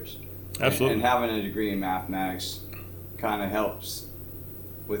 years. Absolutely. And having a degree in mathematics kind of helps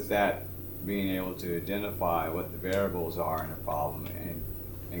with that, being able to identify what the variables are in a problem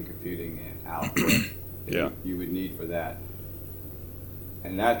and computing an output Yeah. you would need for that.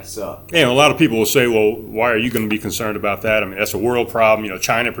 And that's a lot of people will say, well, why are you going to be concerned about that? I mean, that's a world problem.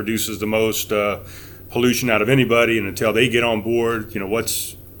 China produces the most pollution out of anybody, and until they get on board,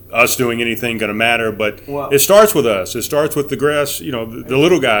 what's us doing anything going to matter? But it starts with us. It starts with the grass, the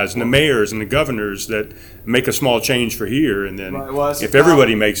little guys and the mayors and the governors that make a small change for here. And then if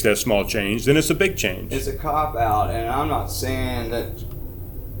everybody makes that small change, then it's a big change. It's a cop-out, and I'm not saying that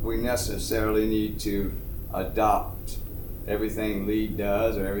we necessarily need to adopt everything LEED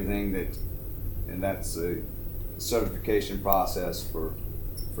does or everything and that's a certification process for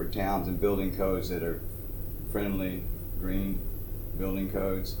towns and building codes that are friendly, green building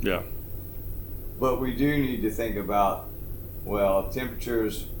codes. Yeah. But we do need to think about, well, if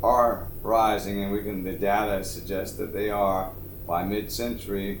temperatures are rising, and the data suggests that they are, by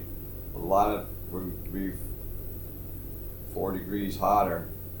mid-century, we'll be 4 degrees hotter.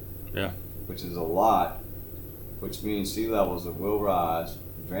 Yeah. Which is a lot, which means sea levels will rise,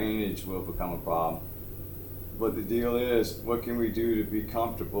 drainage will become a problem. But the deal is, what can we do to be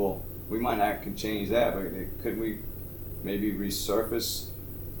comfortable? We might not can change that, but could we maybe resurface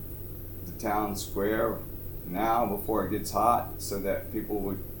the town square now before it gets hot so that people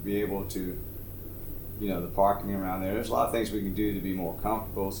would be able to, the parking around there. There's a lot of things we can do to be more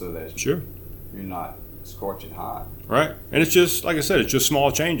comfortable so that you're not scorching hot. Right. And it's just, like I said, it's just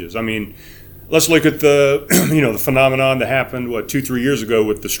small changes. I mean, let's look at the the phenomenon that happened 2-3 years ago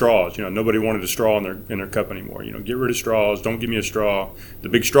with the straws. Nobody wanted a straw in their cup anymore. Get rid of straws. Don't give me a straw. The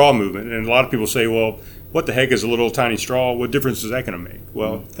big straw movement. And a lot of people say, well, what the heck is a little tiny straw? What difference is that going to make?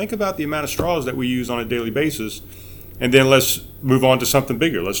 Well, think about the amount of straws that we use on a daily basis, and then let's move on to something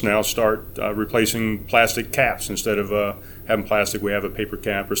bigger. Let's now start replacing plastic caps. Instead of having plastic, we have a paper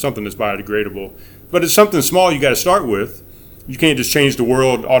cap or something that's biodegradable. But it's something small you got to start with. You can't just change the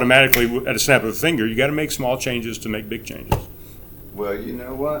world automatically at a snap of a finger. You got to make small changes to make big changes. Well, you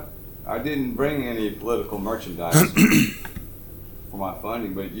know what? I didn't bring any political merchandise for my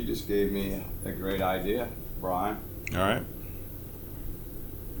funding, but you just gave me a great idea, Brian. All right.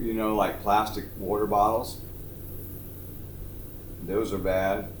 Like plastic water bottles. Those are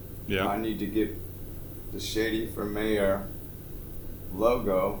bad. Yeah. I need to get the Shady for Mayor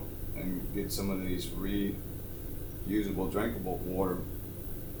logo and get some of these reusable, drinkable water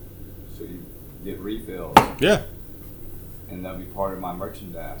so you get refills. Yeah. And that'll be part of my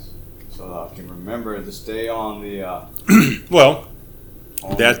merchandise. So that I can remember to stay on the... well,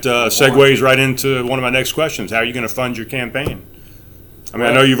 that segues right into one of my next questions. How are you going to fund your campaign? I mean,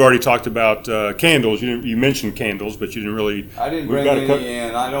 I know you've already talked about candles. You mentioned candles, but you didn't really. I didn't we've bring got a any couple-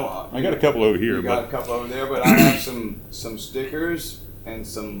 in. I don't. I got a couple over here, You got but a couple over there, but I have some stickers and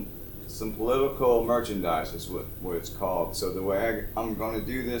some political merchandise is what it's called. So the way I'm going to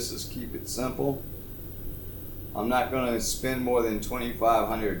do this is keep it simple. I'm not going to spend more than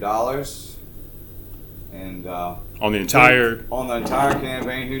 $2,500, and on the entire.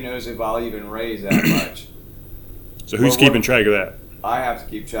 campaign. Who knows if I'll even raise that much? So who's Well, keeping track of that? I have to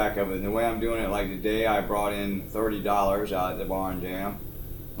keep track of it. And the way I'm doing it, like today, I brought in $30 out at the barn jam,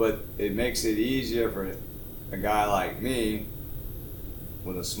 but it makes it easier for a guy like me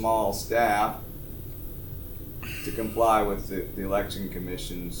with a small staff to comply with the election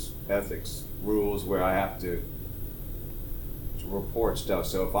commission's ethics rules, where I have to report stuff.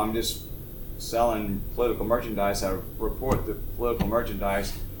 So if I'm just selling political merchandise, I report the political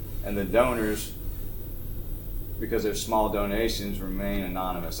merchandise, and the donors, because they're small donations, remain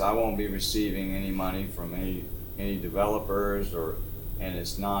anonymous. I won't be receiving any money from any developers, and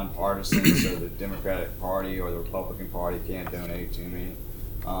it's nonpartisan, so the Democratic Party or the Republican Party can't donate to me.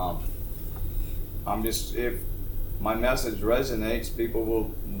 If my message resonates,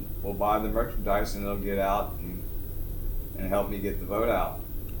 people will buy the merchandise, and they'll get out and help me get the vote out.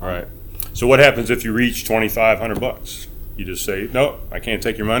 All right. So what happens if you reach $2,500? You just say, no, I can't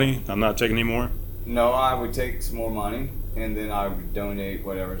take your money. I'm not taking any more. No, I would take some more money, and then I would donate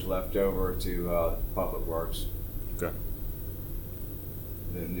whatever's left over to Public Works. Okay.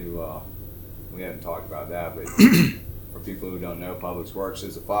 The new, we haven't talked about that, but for people who don't know, Public Works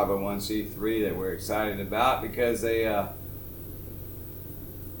is a 501c3 that we're excited about, because they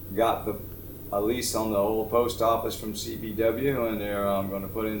got a lease on the old post office from CBW, and they're going to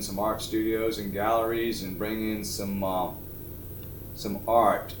put in some art studios and galleries and bring in some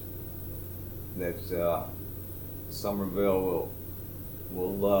art that Somerville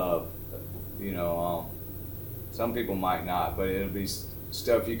will love. You know, some people might not, but it'll be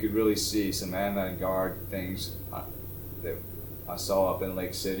stuff you could really see. Some avant-garde things that I saw up in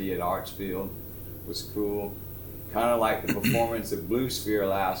Lake City at Artsfield was cool. Kind of like the performance at Blue Sphere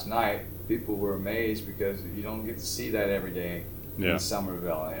last night. People were amazed because you don't get to see that every day in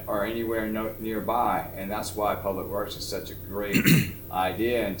Somerville or anywhere nearby, and that's why Public Works is such a great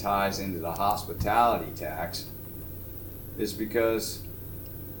idea and ties into the hospitality tax, is because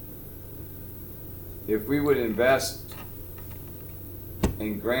if we would invest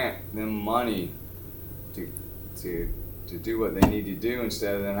and grant them money to do what they need to do,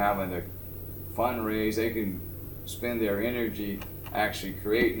 instead of them having to fundraise, they can spend their energy actually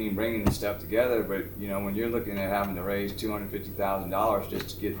creating and bringing the stuff together. But you know, when you're looking at having to raise $250,000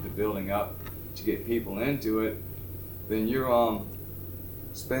 just to get the building up, to get people into it, then you're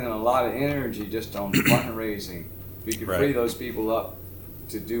spending a lot of energy just on fundraising. If you could free those people up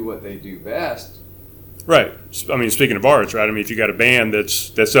to do what they do best. Right. I mean, speaking of arts, right? I mean, if you got a band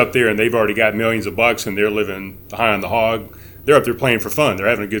that's up there and they've already got millions of bucks and they're living high on the hog, they're up there playing for fun. They're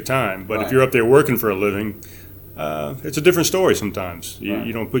having a good time. But if you're up there working for a living, it's a different story sometimes.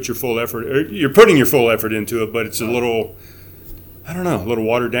 You don't put your full effort, or you're putting your full effort into it, but it's a little, I don't know, a little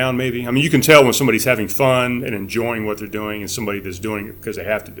watered down maybe. I mean, you can tell when somebody's having fun and enjoying what they're doing and somebody that's doing it because they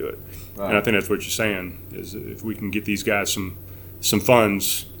have to do it. And I think that's what you're saying, is if we can get these guys some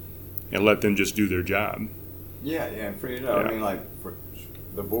funds and let them just do their job. Yeah, and free it up. I mean, like for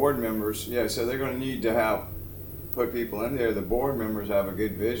the board members, so they're going to need to put people in there. The board members have a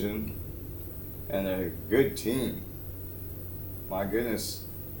good vision and they're a good team. My goodness,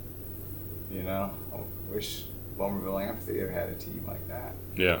 you know, I wish Bummerville Amphitheater had a team like that.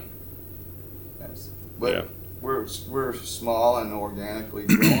 Yeah. But we're small and organically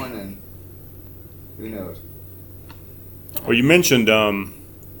growing, and who knows? Well, you mentioned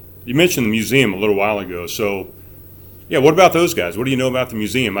the museum a little while ago. So, yeah, what about those guys? What do you know about the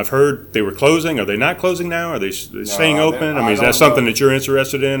museum? I've heard they were closing. Are they not closing now? Are they staying open? I mean, is that something that you're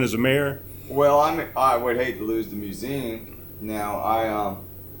interested in as a mayor? Well, I would hate to lose the museum. Now,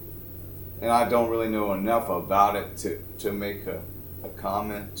 and I don't really know enough about it to make a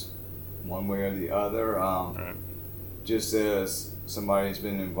comment one way or the other. Just as somebody who's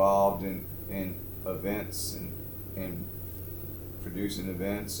been involved in events and producing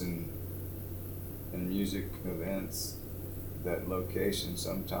events and music events, that location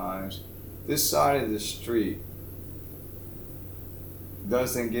sometimes, this side of the street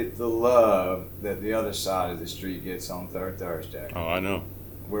doesn't get the love that the other side of the street gets on Third Thursday. Oh, I know.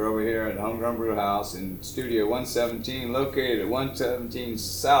 We're over here at Homegrown Brew House in Studio 117, located at 117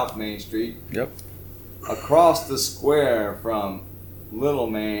 South Main Street. Yep. Across the square from Little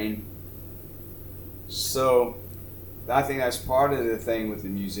Main. So I think that's part of the thing with the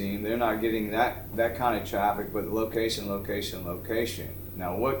museum. They're not getting that kind of traffic, but location.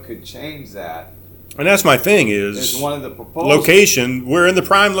 Now, what could change that? And that's my thing is One of the proposals. Location. We're in the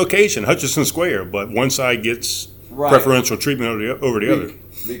prime location, Hutchison Square, but one side gets preferential treatment over the other.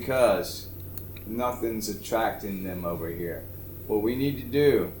 Because nothing's attracting them over here. What we need to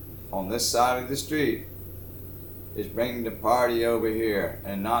do on this side of the street is bring the party over here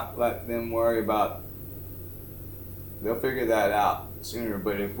and not let them worry about. They'll figure that out sooner.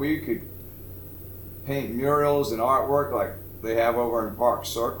 But if we could paint murals and artwork like they have over in Park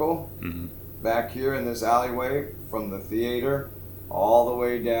Circle, back here in this alleyway from the theater all the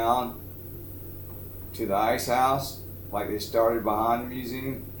way down to the ice house, like they started behind the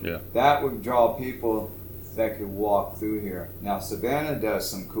museum, that would draw people that could walk through here. Now, Savannah does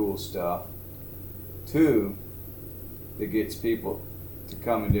some cool stuff too that gets people to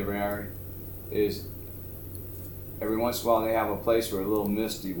come in different areas. Is every once in a while they have a place where a little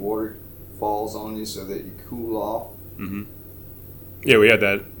misty water falls on you so that you cool off. Yeah, we had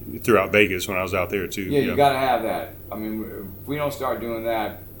that throughout Vegas when I was out there too. Yeah, you got to have that. I mean, if we don't start doing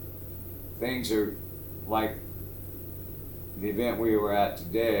that, things are like the event we were at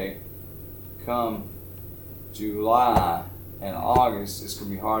today. Come July and August, it's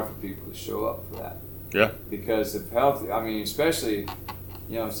going to be hard for people to show up for that. Yeah. Because of health, I mean, especially,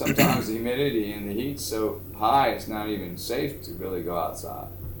 sometimes the humidity and the heat's so high, it's not even safe to really go outside.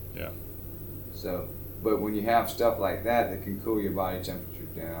 Yeah. So, but when you have stuff like that can cool your body temperature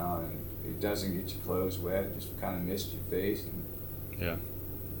down and it doesn't get your clothes wet, just kind of mist your face and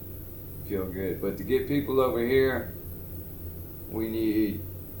feel good. But to get people over here, we need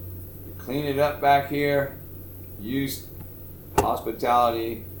to clean it up back here, use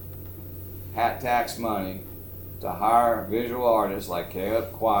hospitality, hat tax money to hire visual artists like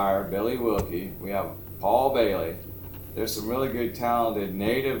Caleb Choir, Billy Wilkie. We have Paul Bailey. There's some really good talented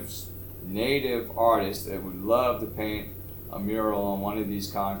native artists that would love to paint a mural on one of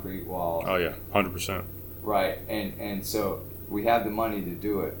these concrete walls. Oh yeah, 100%. Right, and so we have the money to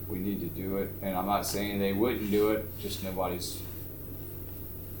do it. We need to do it, and I'm not saying they wouldn't do it. Just nobody's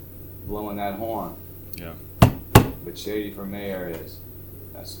blowing that horn. Yeah. But Shady for mayor is.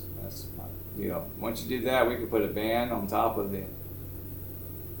 That's my deal. Once you did that, we could put a band on top of the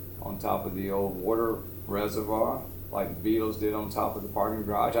old water reservoir, like the Beatles did on top of the parking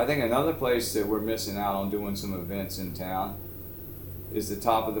garage. I think another place that we're missing out on doing some events in town is the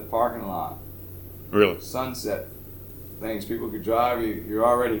top of the parking lot. Really? Sunset things. People could drive. You're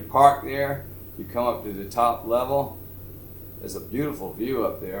already parked there. You come up to the top level. There's a beautiful view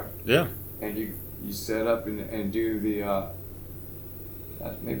up there. Yeah. And you set up and do the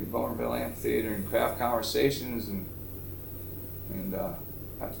maybe Bonneville Amphitheater and craft conversations and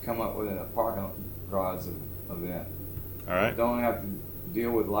have to come up with a parking garage event. All right. Don't have to deal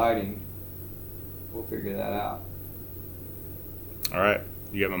with lighting. We'll figure that out. All right.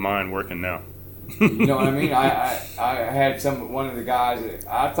 You got my mind working now. You know what I mean? I had one of the guys.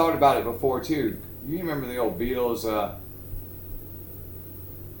 I thought about it before too. You remember the old Beatles?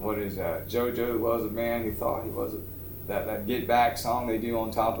 What is that? JoJo was a man who thought he was that Get Back song they do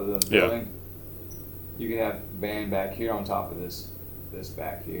on top of the building. You could have a band back here on top of this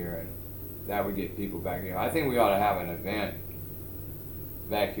back here, and that would get people back here. I think we ought to have an event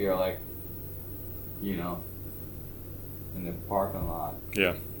back here, like, in the parking lot.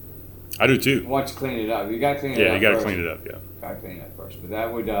 Yeah, I do too. Once you clean it up, you got to clean it up. Yeah, you got to first. clean it up. Yeah, Got to clean it up first, but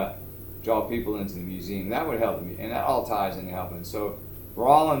that would draw people into the museum. That would help me, and that all ties into helping. So we're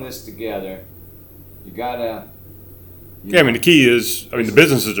all in this together. You gotta. I mean, the key is, the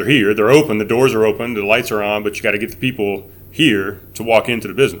businesses are here. They're open. The doors are open. The lights are on. But you got to get the people here to walk into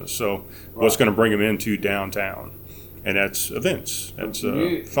the business. So what's going to bring them into downtown? And that's events. That's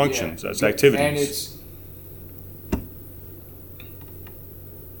functions. That's activities.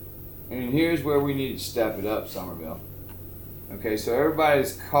 And here's where we need to step it up, Somerville. Okay, so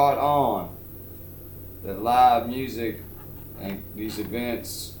everybody's caught on that live music and these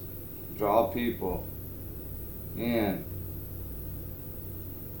events draw people in,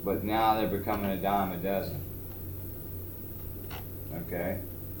 but now they're becoming a dime a dozen. Okay,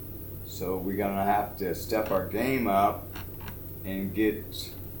 so we're gonna have to step our game up and get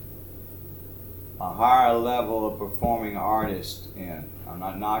a higher level of performing artists in. I'm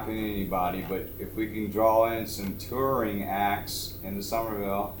not knocking anybody, but if we can draw in some touring acts into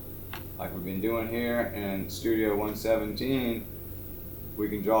Somerville, like we've been doing here in Studio 117, we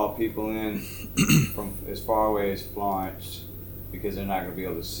can draw people in from as far away as Florence, because they're not going to be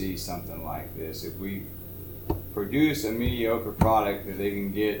able to see something like this. If we produce a mediocre product that they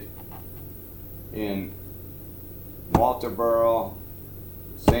can get in Walterboro,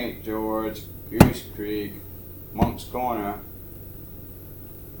 St. George, Goose Creek, Monk's Corner,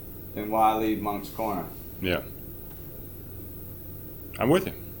 and why leave Monk's Corner? Yeah. I'm with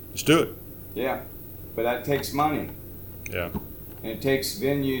you. Let's do it. Yeah, but that takes money. Yeah. And it takes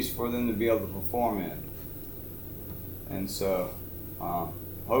venues for them to be able to perform in. And so,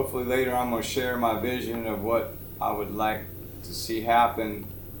 hopefully later I'm going to share my vision of what I would like to see happen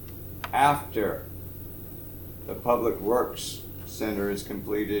after the Public Works Center is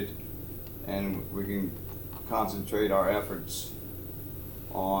completed and we can concentrate our efforts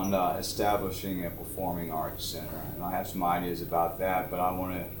on establishing a performing arts center. And I have some ideas about that, but I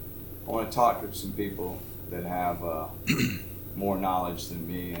want to talk to some people that have more knowledge than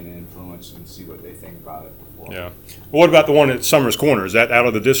me and influence and see what they think about it before. Yeah. Well, what about the one at Summers Corner? Is that out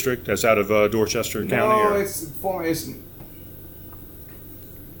of the district? That's out of Dorchester County? No, or?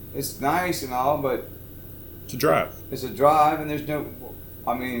 It's nice and all, but It's a drive. it's a drive, and there's no.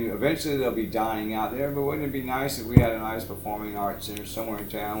 I mean, eventually they'll be dining out there, but wouldn't it be nice if we had a nice performing arts center somewhere in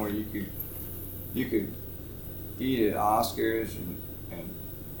town where you could eat at Oscars and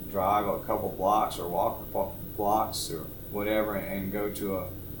drive a couple blocks or walk blocks or whatever and go to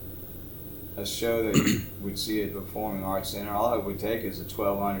a show that you would see at the Performing Arts Center. All it would take is a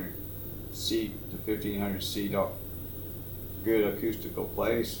 1,200 seat to 1,500 seat good acoustical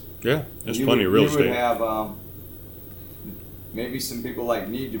place. Yeah, there's plenty of real estate. You would have maybe some people like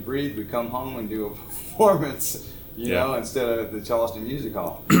Need to Breathe would come home and do a performance, you know, instead of the Charleston Music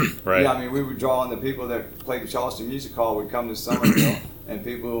Hall. Right. Yeah, I mean, we would draw on the people that played the Charleston Music Hall would come to Somerville, and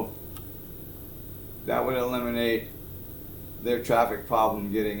people, that would eliminate their traffic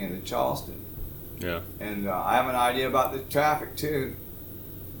problem getting into Charleston. Yeah. And I have an idea about the traffic too,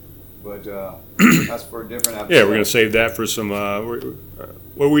 but that's for a different episode. Yeah, we're going to save that for some,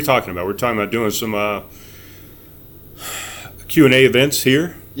 what are we talking about? We're talking about doing some Q&A events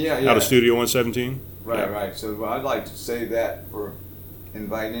here out of Studio 117. Right. So I'd like to save that for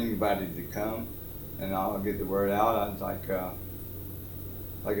inviting anybody to come, and I'll get the word out. I'd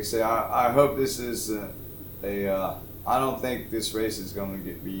like I say, I hope this is I don't think this race is going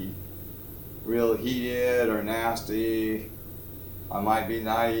to be real heated or nasty. I might be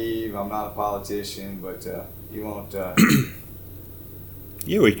naive. I'm not a politician, but you won't.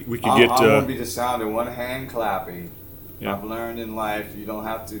 Yeah, we could I get. won't be the sound of one hand clapping. Yeah. I've learned in life you don't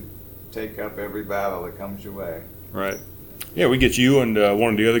have to take up every battle that comes your way. Right. Yeah, we get you and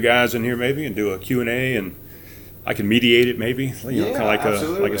one of the other guys in here maybe and do a Q&A, and I can mediate it maybe. You know, kind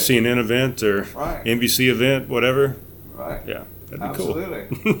of like a CNN event or NBC event, whatever. Right. Yeah, that'd be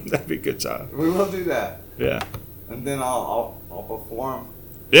Absolutely. cool. That'd be a good time. We will do that. Yeah. And then I'll perform.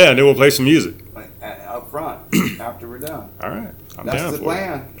 Yeah, and then we'll play some music. Up front after we're done. All right. I'm That's down the for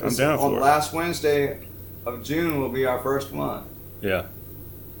plan. it. I'm down for On it. last Wednesday of June will be our first month. Yeah.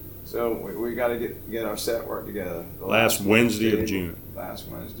 So we got to get our set work together. The Last Wednesday of June. Last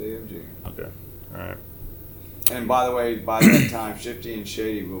Wednesday of June. Okay. All right. And by the way, by that time, Shifty and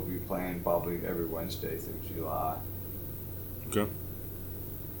Shady will be playing probably every Wednesday through July. Okay.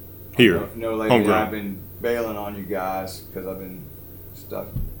 Here. No lately, Homegrown. I've been bailing on you guys because I've been stuck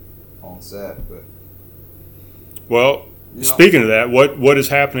on set. But Well, speaking of that, what is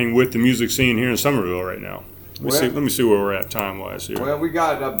happening with the music scene here in Somerville right now? Let me see where we're at time-wise here. Well, we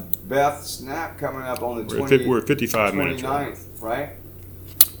got a Beth Snap coming up on the We're at 55 minutes. 29th, right?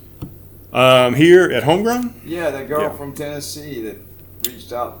 Here at Homegrown? Yeah, that girl from Tennessee that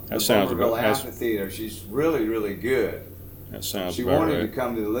reached out to That the sounds Somerville about- Amphitheater. She's really, really good. That sounds She about wanted right. to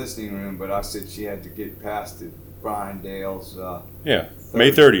come to the listening room, but I said she had to get past the Brian Dale's. Yeah,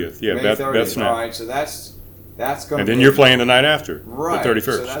 May 30th. Yeah, May Beth 30th. Snap. All right, so that's going. And then you're playing the night after, right, the 31st.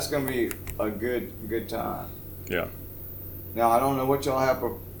 So that's going to be a good time. Yeah. Now I don't know what y'all have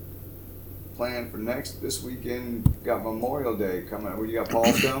planned for this weekend. Got Memorial Day coming up. What you got,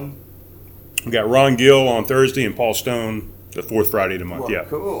 Paul Stone? We got Ron Gill on Thursday and Paul Stone the fourth Friday of the month. Well, yeah.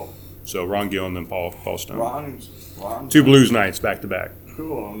 Cool. So Ron Gill and then Paul Stone. Ron's Two blues nights back to back.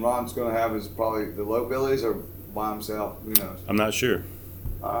 Cool. And Ron's going to have probably the Low Billies or by himself. Who knows? I'm not sure.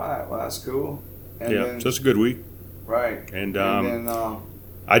 All right. Well, that's cool. And Yeah, then, so it's a good week. right. And then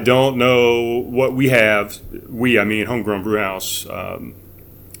I don't know what we have. I mean Homegrown Brewhouse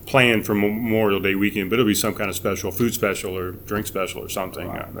planned for Memorial Day weekend, but it'll be some kind of special, food special or drink special or something.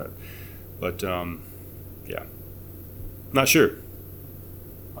 Right. But yeah, not sure.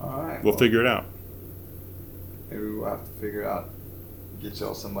 all right. We'll figure it out. Maybe we'll have to figure out, get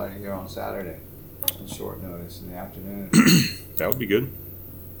y'all somebody here on Saturday on short notice in the afternoon. That would be good.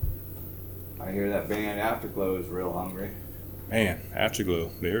 I hear that band Afterglow is real hungry. Man, Afterglow,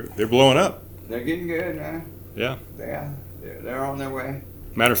 they're blowing up. They're getting good, man. Yeah. They're on their way.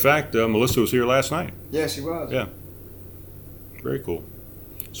 Matter of fact, Melissa was here last night. Yeah, she was. Yeah. Very cool.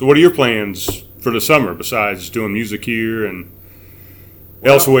 So what are your plans for the summer besides doing music here and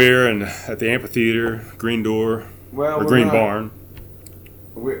elsewhere and at the amphitheater, Green Door, or Green Barn?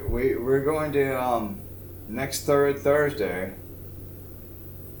 We're going to next Thursday,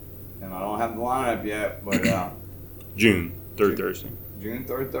 and I don't have the lineup yet, but June 3rd Thursday. June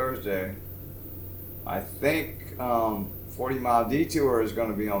 3rd Thursday. I think 40 Mile Detour is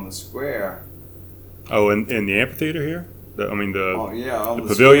going to be on the square. Oh, in the amphitheater here? The the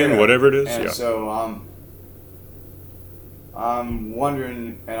pavilion, square. whatever it is. And yeah. so I'm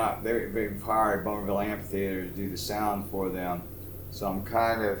wondering, and they've hired Bummerville Amphitheater to do the sound for them. So I'm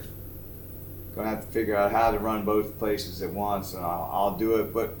kind of going to have to figure out how to run both places at once, and I'll do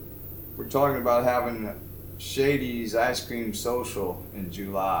it. But we're talking about having Shady's Ice Cream Social in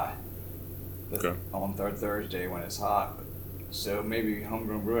July. Okay. On third Thursday when it's hot. So maybe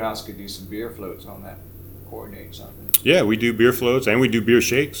Homegrown Brewhouse could do some beer floats on that, coordinate something. Yeah, we do beer floats and we do beer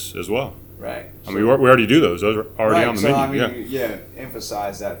shakes as well. Right. I mean, we already do those. Those are already on the menu. I mean, yeah,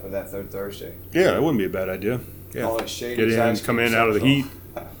 emphasize that for that third Thursday. Yeah, that wouldn't be a bad idea. Yeah. Call it Shady's Get in, Ice come Cream in out of the Social. heat.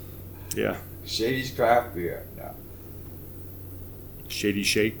 Yeah. Shady's craft beer. No. Shady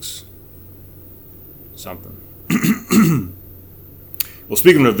shakes. Something. Well,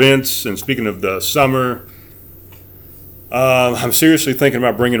 speaking of events and speaking of the summer, I'm seriously thinking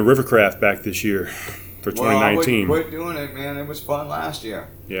about bringing Rivercraft back this year for 2019. Well, quit doing it, man. It was fun last year.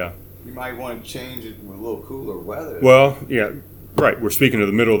 Yeah. You might want to change it with a little cooler weather. Well, yeah, right. We're speaking of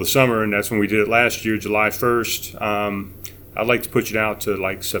the middle of the summer, and that's when we did it last year, July 1st. I'd like to push it out to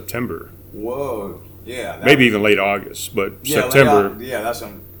like September. Whoa. Yeah. Maybe even late August, but yeah, September. Yeah, that's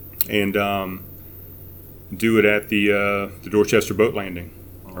on. And do it at the Dorchester Boat Landing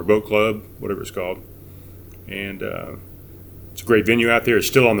or Boat Club, whatever it's called. And it's a great venue out there. It's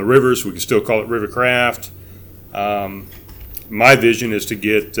still on the river, so we can still call it Rivercraft. My vision is to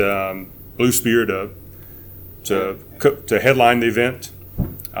get Blue Spear to headline the event.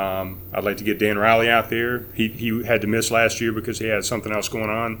 I'd like to get Dan Riley out there. He had to miss last year because he had something else going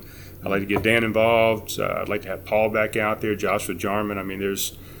on. I'd like to get Dan involved. I'd like to have Paul back out there, Joshua Jarman. I mean,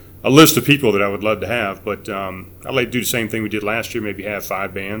 there's a list of people that I would love to have, but I'd like to do the same thing we did last year, maybe have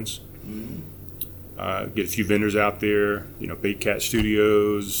 5 bands. Get a few vendors out there, Bait Cat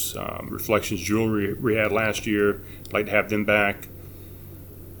Studios, Reflections Jewelry we had last year. I'd like to have them back.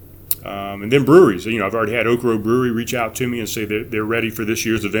 And then breweries. I've already had Oak Road Brewery reach out to me and say they're ready for this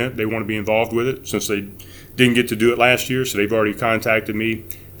year's event. They want to be involved with it since they didn't get to do it last year, so they've already contacted me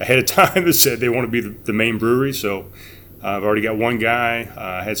ahead of time and said they want to be the main brewery. So I've already got one guy.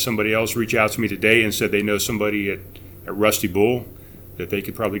 I had somebody else reach out to me today and said they know somebody at Rusty Bull, that they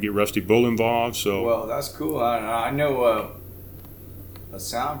could probably get Rusty Bull involved. So Well, that's cool. I know a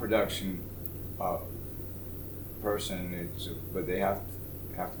sound production person, but they have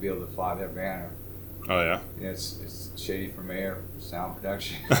to be able to fly their banner. Oh yeah. Yeah, it's Shady for Mayor sound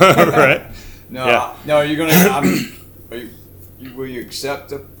production. Right. No, Yeah. no. You're gonna. Will you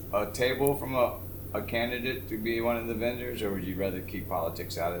accept a table from a candidate to be one of the vendors, or would you rather keep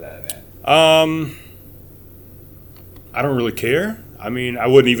politics out of that event? I don't really care. I mean, I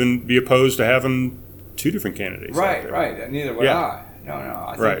wouldn't even be opposed to having 2 different candidates. Right, right. Neither would Yeah. I. No.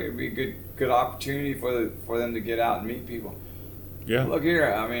 I think Right. it'd be a good opportunity for them to get out and meet people. Yeah. Look here.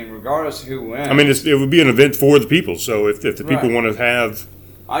 I mean, regardless of who wins. I mean, it would be an event for the people. So if the people Right. want to have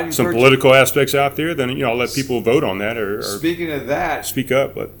I some encourage- political aspects out there, then I'll let people vote on that or Speaking of that, speak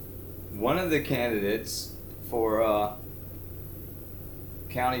up. But one of the candidates for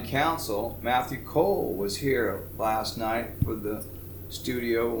county council, Matthew Cole, was here last night for the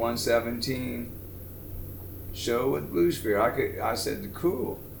Studio 117 show with Blue Spear. I said,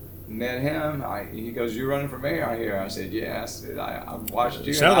 cool. Met him. He goes, "You're running for mayor out here?" I said, "Yeah." I said, I watched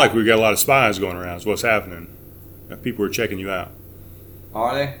you. it sounds like we've got a lot of spies going around. Is what's happening. People are checking you out.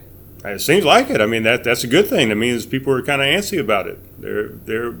 Are they? It seems like it. I mean, that's a good thing. That means people are kind of antsy about it.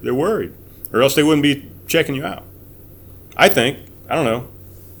 They're worried, or else they wouldn't be checking you out. I think. I don't know.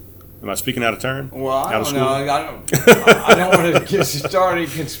 Am I speaking out of turn? Well, I Out of don't know. school? I don't want to get started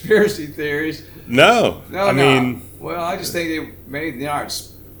conspiracy theories. No. I mean, well, I just think they aren't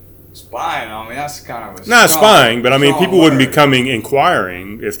spying on me. That's kind of a not strong- spying, but I mean, strong people wouldn't be word. coming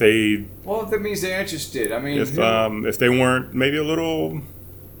inquiring if they Well, that means they're interested. I mean, if they weren't maybe a little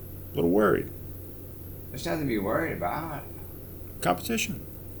worried. there's nothing to be worried about. Competition.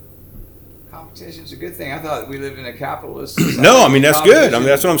 Competition's a good thing. I thought we lived in a capitalist society. No, I mean that's good. I mean Competition-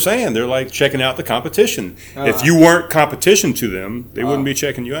 that's what I'm saying. They're like checking out the competition. If Uh-huh. you weren't competition to them, they wouldn't be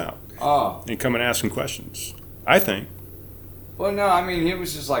checking you out Oh, and coming asking questions. I think. Well, no, I mean, he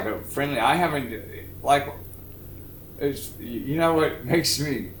was just like a friendly. I haven't like. It's, you know what makes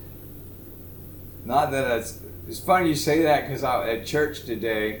me. Not that it's funny you say that because at church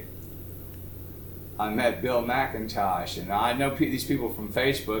today. I met Bill McIntosh, and I know these people from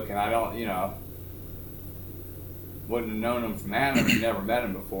Facebook, and I don't, wouldn't have known him from Adam and never met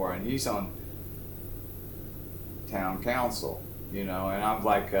him before, and he's on town council, and I'm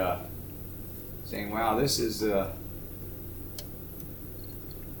like saying, wow, this is a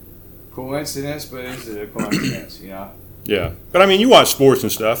coincidence, but is it a coincidence, Yeah, but I mean, you watch sports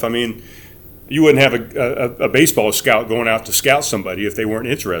and stuff. I mean, you wouldn't have a baseball scout going out to scout somebody if they weren't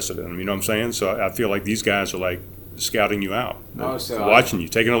interested in them. You know what I'm saying? So I feel like these guys are like scouting you out, watching you,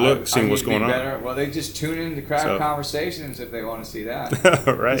 taking a look, seeing what's going on. Well, they just tune in to Craft Conversations if they want to see that.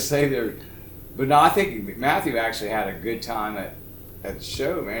 Right. But no, I think Matthew actually had a good time at the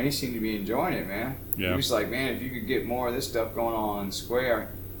show, man. He seemed to be enjoying it, man. Yeah. He was like, man, if you could get more of this stuff going on in the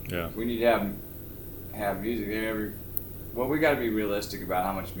square, we need to have music every. Well, we got to be realistic about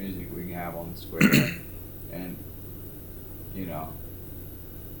how much music we can have on the square, and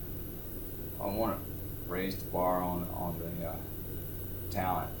I want to raise the bar on the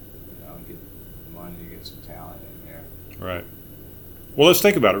talent, get money to get some talent in there. Right. Well, let's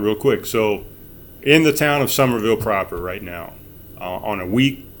think about it real quick. So, in the town of Somerville proper right now, on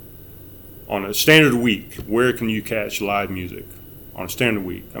a standard week, where can you catch live music on a standard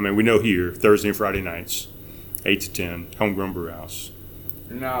week? I mean, we know here Thursday and Friday nights. 8 to 10, Homegrown Brew House.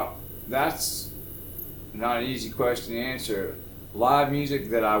 No, that's not an easy question to answer. Live music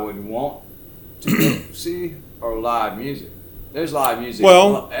that I would want to go see, or live music? There's live music.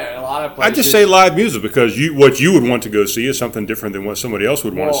 Well, in a lot of places. I just say live music because what you would want to go see is something different than what somebody else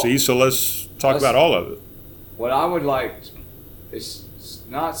would want to see. So let's talk about all of it. What I would like is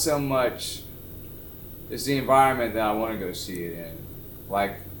not so much. It's the environment that I want to go see it in.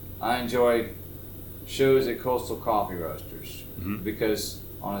 Like I enjoy shows at Coastal Coffee Roasters because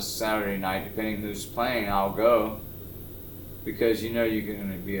on a Saturday night, depending who's playing, I'll go because you're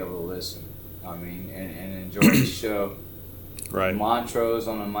going to be able to listen. I mean, and enjoy the show. Right. Montrose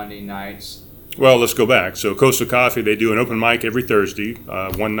on the Monday nights. Well, let's go back. So Coastal Coffee, they do an open mic every Thursday.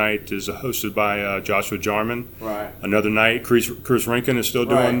 One night is hosted by Joshua Jarman. Right. Another night, Chris Rinkin is still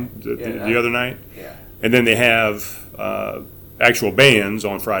doing the other night. Yeah. And then they have actual bands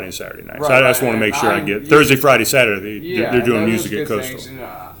on Friday and Saturday nights. Right, so I just want to make sure I get Thursday, Friday, Saturday. They're doing music at Coastal. Things.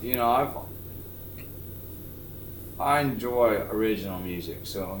 I enjoy original music,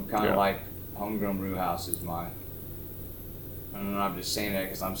 so I'm kind of like Homegrown Brew House is my. And I'm just saying that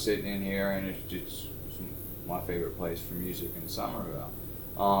because I'm sitting in here and it's just my favorite place for music in Somerville.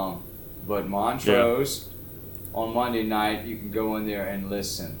 But Montrose on Monday night, you can go in there and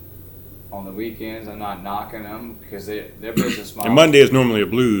listen. On the weekends, I'm not knocking them because their business model. And Monday is normally a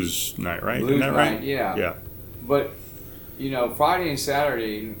blues night, right? Blues Isn't that right? night, yeah. Yeah. But, Friday and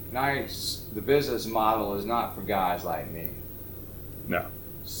Saturday nights, the business model is not for guys like me. No.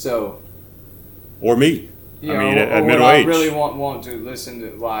 So. Or me. Yeah, I mean, or at middle age. I really want to listen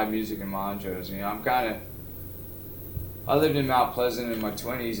to live music in Montrose. I'm kind of. I lived in Mount Pleasant in my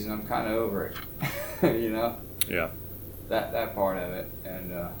 20s, and I'm kind of over it. Yeah. That part of it,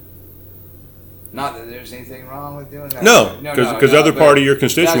 and. Not that there's anything wrong with doing that. No, because other part of your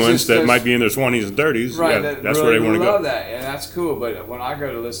constituents that might be in their 20s and 30s, right, that's where they want to go. I love that, and that's cool. But when I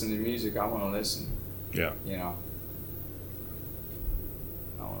go to listen to music, I want to listen. Yeah.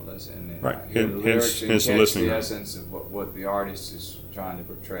 I want to listen and right. hear the lyrics and catch listening. the essence of what the artist is trying to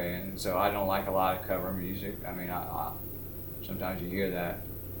portray. And so I don't like a lot of cover music. I mean, I sometimes you hear that.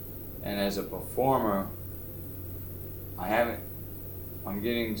 And as a performer, I'm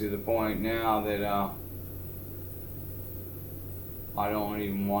getting to the point now that I don't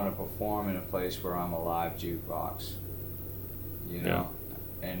even want to perform in a place where I'm a live jukebox.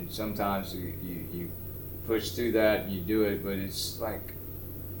 And sometimes you push through that and you do it, but it's like,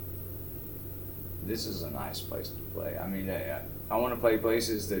 this is a nice place to play. I mean, I want to play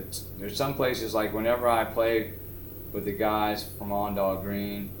places there's some places like whenever I play with the guys from On Dog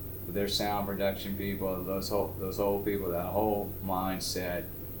Green, their sound production people, those whole people, that whole mindset.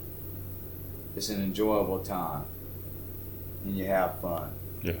 It's an enjoyable time, and you have fun.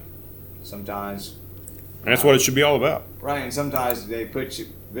 Yeah. Sometimes. And that's what it should be all about. Right, and sometimes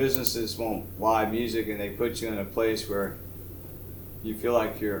businesses want live music, and they put you in a place where you feel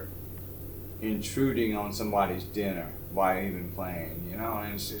like you're intruding on somebody's dinner by even playing,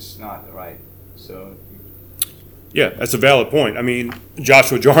 and it's just not right. So. Yeah, that's a valid point. I mean,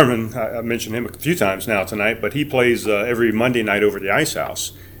 Joshua Jarman, I mentioned him a few times now tonight, but he plays every Monday night over at the Ice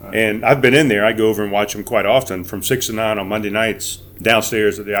House. And I've been in there. I go over and watch him quite often from 6 to 9 on Monday nights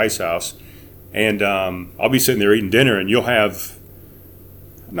downstairs at the Ice House. And I'll be sitting there eating dinner, and you'll have,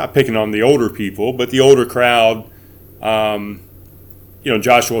 I'm not picking on the older people, but the older crowd,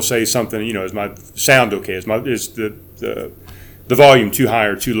 Joshua will say something, is my sound okay? Is the volume too high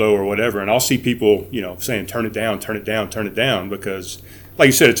or too low or whatever? And I'll see people, saying, turn it down, turn it down, turn it down, because, like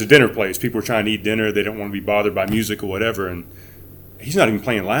you said, it's a dinner place. People are trying to eat dinner. They don't want to be bothered by music or whatever. And he's not even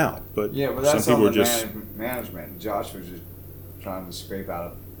playing loud. But that's some people on are the just management. Josh was just trying to scrape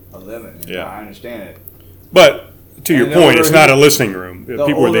out a living. And Yeah. I understand it. But to your And point, it's not a listening room.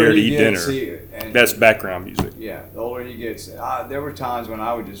 People are there to eat dinner. That's background music. Yeah, the older he gets, there were times when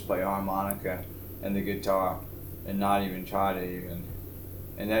I would just play harmonica and the guitar and not even try to even,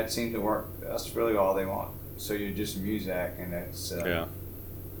 and that seemed to work. That's really all they want. So you're just music, and that's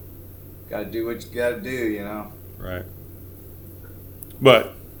got to do what you got to do, Right.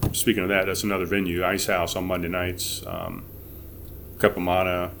 But speaking of that, that's another venue, Ice House on Monday nights,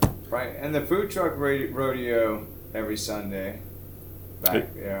 Capamana. Right, and the food truck rodeo every Sunday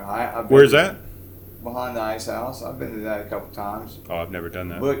back there. I've been Where's that? Behind the Ice House. I've been to that a couple times. Oh, I've never done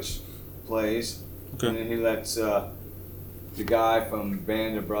that. Butch plays, Okay. and then he lets the guy from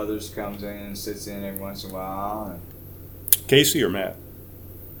Band of Brothers comes in and sits in every once in a while. And Casey or Matt?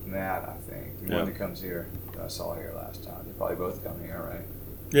 Matt, I think, the one that comes here. I saw here last time. They probably both come here, right?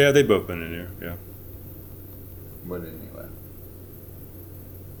 Yeah, they've both been in here. Yeah. But anyway.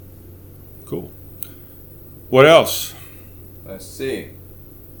 Cool. What else? Let's see.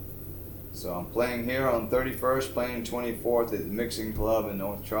 So I'm playing here on 31st, playing 24th at the Mixing Club in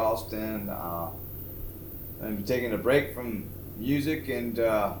North Charleston. I'm taking a break from music and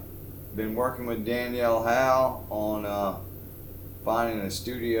been working with Danielle Howe on finding a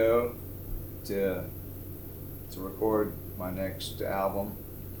studio to record my next album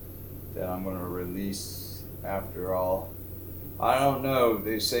that I'm going to release after all. I don't know.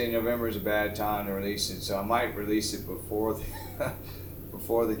 They say November is a bad time to release it, so I might release it before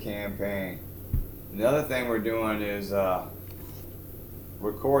the campaign. Another thing we're doing is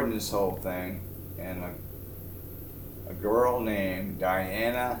recording this whole thing, and a girl named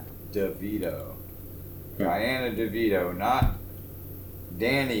Diana DeVito. Diana DeVito, not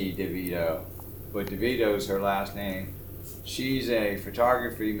Danny DeVito, but DeVito is her last name. She's a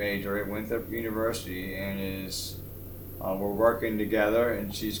photography major at Winthrop University and is we're working together,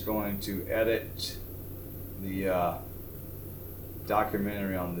 and she's going to edit the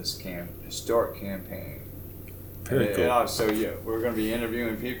documentary on this historic campaign. Very cool. We're going to be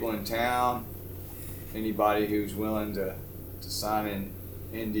interviewing people in town, anybody who's willing to sign an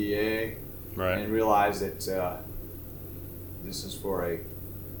NDA, Right. and realize that this is for a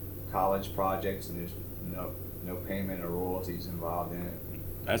college project and there's no payment or royalties involved in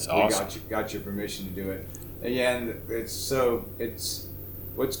it. That's awesome. Got your permission to do it. Yeah, and it's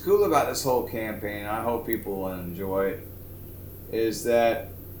what's cool about this whole campaign, and I hope people will enjoy it, is that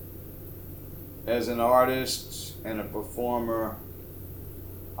as an artist and a performer,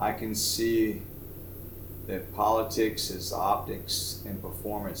 I can see that politics is optics and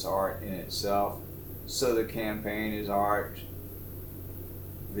performance art in itself. So the campaign is art.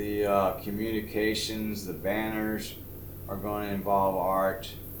 The communications, the banners are going to involve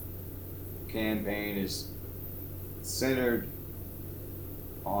art. Campaign is centered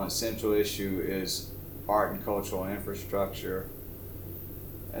on a central issue is art and cultural infrastructure,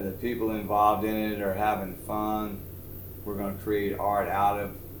 and the people involved in it are having fun. We're going to create art out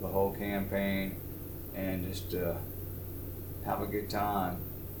of the whole campaign and just have a good time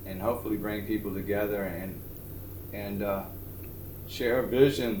and hopefully bring people together and share a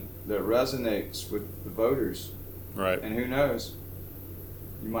vision that resonates with the voters. Right. And who knows,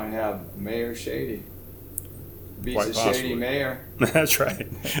 you might have Mayor Shady. Beats Quite a possibly. shady mayor. That's right.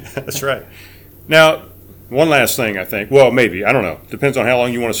 That's right. Now, one last thing, I think. Well, maybe. I don't know. Depends on how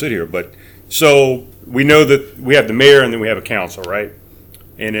long you want to sit here. But so we know that we have the mayor and then we have a council, right?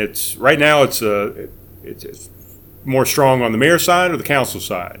 And it's right now it's more strong on the mayor's side or the council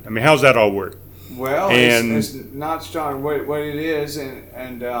side. I mean, how's that all work? Well, And- it's not strong. What it is,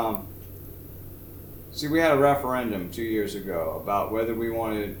 and see, we had a referendum 2 years ago about whether we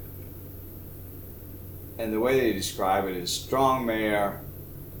wanted, and the way they describe it is strong mayor.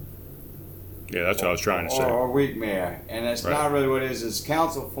 Yeah, that's what I was trying to say. Or weak mayor, and that's Right. not really what it is. It's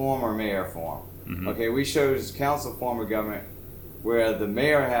council form or mayor form. Mhm. Okay, we chose council form of government where the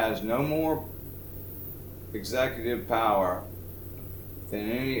mayor has no more executive power than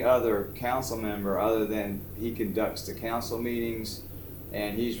any other council member, other than he conducts the council meetings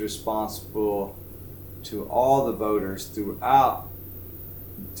and he's responsible to all the voters throughout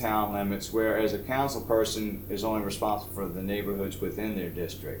town limits, whereas a council person is only responsible for the neighborhoods within their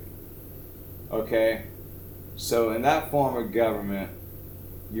district. Okay? So in that form of government,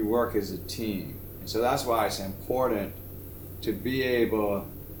 you work as a team. And so that's why it's important to be able,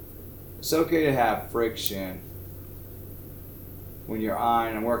 it's okay to have friction when you're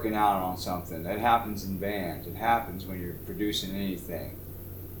ironing and working out on something. That happens in bands. It happens when you're producing anything.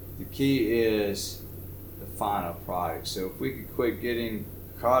 The key is the final product. So if we could quit getting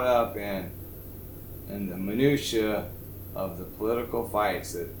caught up in the minutia of the political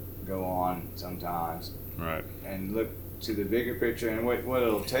fights that go on sometimes, Right. and look to the bigger picture, and what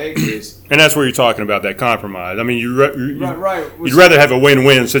it'll take is, And that's where you're talking about that compromise. I mean, right. You'd rather have a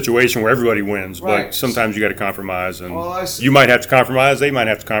win-win situation where everybody wins, Right. but sometimes you got to compromise, and Well, you might have to compromise. They might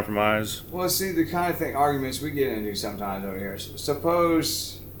have to compromise. well, see, the kind of thing, arguments we get into sometimes over here.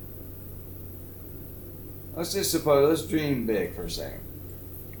 Suppose, let's dream big for a second.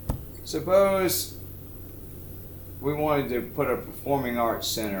 Suppose we wanted to put a performing arts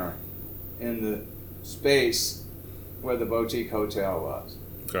center in the space where the boutique hotel was.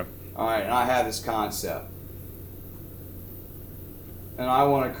 Okay. All right, and I have this concept. And I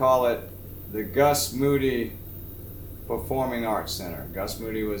want to call it the Gus Moody Performing Arts Center. Gus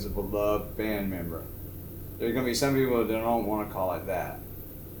Moody was a beloved band member. There are going to be some people that don't want to call it that.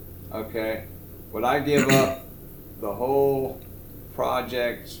 Okay? Would I give up the whole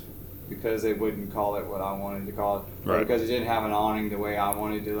project because they wouldn't call it what I wanted to call it, or Right. because it didn't have an awning the way I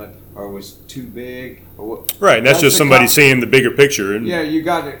wanted to, or was too big, or what? Right. And that's just the somebody seeing the bigger picture. And, Yeah, you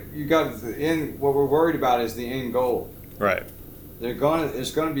got the end. What we're worried about is the end goal. Right. There's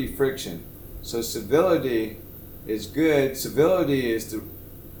going to be friction. So civility is good. Civility is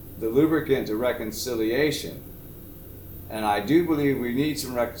the lubricant to reconciliation. And I do believe we need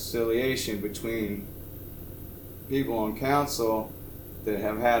some reconciliation between people on council that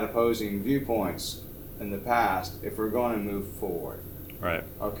have had opposing viewpoints in the past if we're going to move forward. Right.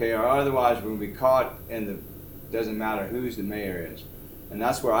 Okay, or otherwise we'll be caught in the, doesn't matter who's the mayor is. And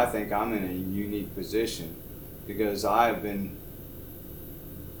that's where I think I'm in a unique position, because I have been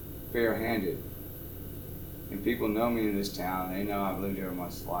fair-handed. And people know me in this town. They know I've lived here my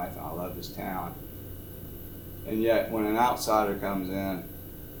life and I love this town. And yet when an outsider comes in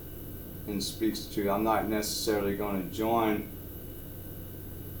and speaks the truth, I'm not necessarily going to join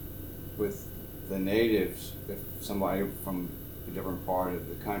with the natives if somebody from a different part of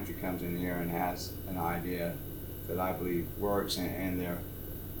the country comes in here and has an idea that I believe works, and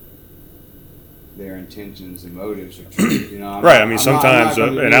their intentions and motives are true. You know, Right. I mean, sometimes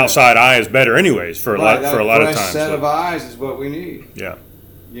an outside eye is better, anyways, for a lot of fresh times. set of eyes is what we need. Yeah.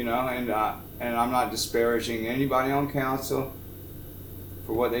 You know, and I'm not disparaging anybody on council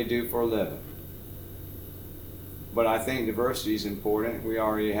for what they do for a living. But I think diversity is important. We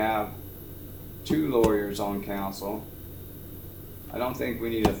already have 2 lawyers on council. I don't think we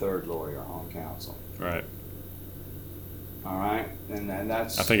need a 3rd lawyer on council. Right. All right, and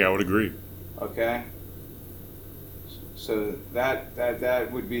that's, I think I would agree. okay. So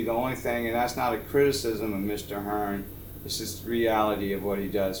that would be the only thing, and that's not a criticism of Mr. Hearn. It's just reality of what he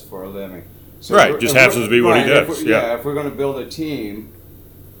does for a living. So Right, just happens to be what he does. Yeah. If we're going to build a team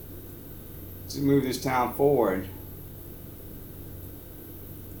to move this town forward,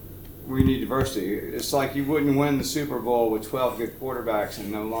 we need diversity. It's like you wouldn't win the Super Bowl with 12 good quarterbacks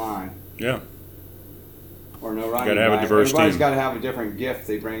and no line. Yeah. Or no running Gotta have a back. diverse Everybody's team. got to have a different gift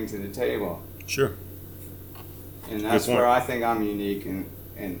they bring to the table. Sure. And that's point. where I think I'm unique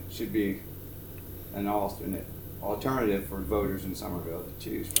and should be an alternative for voters in Somerville to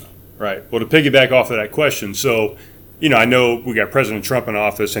choose from. Right. Well, to piggyback off of that question, so, you know, I know we got President Trump in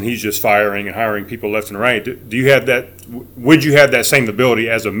office and he's just firing and hiring people left and right. Do you have that, would you have that same ability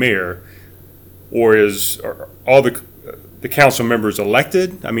as a mayor, or are all the council members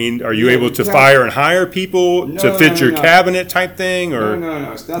elected? I mean, are you Yeah, able to no. fire and hire people to fit your no. cabinet type thing, or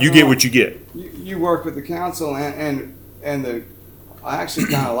No. It's nothing you get wrong. what you get? You work with the council and I actually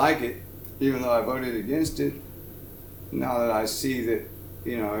kind of like it, even though I voted against it. Now that I see that,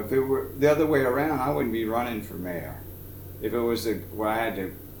 you know, if it were the other way around, I wouldn't be running for mayor. If it was where I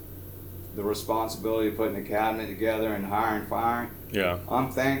had the responsibility of putting the cabinet together and hiring, firing, Yeah.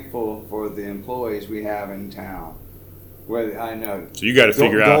 I'm thankful for the employees we have in town. Where I know. So you got to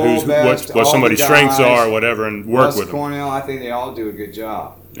figure out Dole Best, what all somebody's the strengths guys, are, or whatever, and work Russ with them. Cornell, I think they all do a good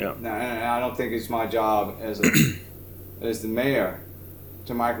job. Yeah. Now, and I don't think it's my job as the mayor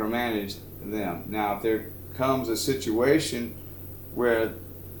to micromanage them. Now, if there comes a situation where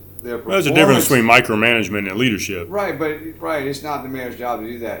their performance. Well, there's a difference between micromanagement and leadership. Right, but it's not the mayor's job to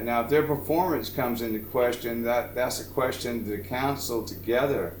do that. Now, if their performance comes into question, that's a question the council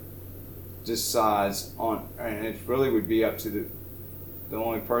together decides on, and it really would be up to the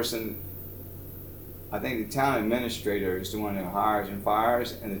only person. I think the town administrator is the one who hires and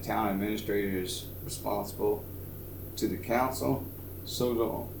fires, and the town administrator is responsible to the council.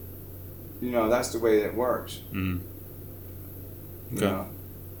 So, that's the way that works. Mm-hmm. Okay. You know?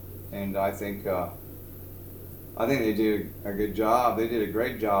 And I think they did a good job. They did a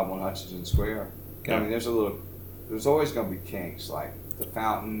great job on Hutchinson Square. Yeah. I mean, there's always going to be kinks, like the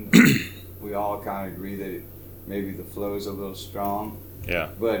fountain. We all kind of agree that maybe the flow is a little strong. Yeah.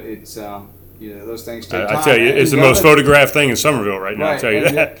 But it's those things take time. I tell you, it's the most photographed thing in Somerville right now. Right. I'll tell you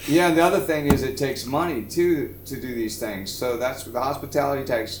that. And the other thing is it takes money to do these things. So that's the hospitality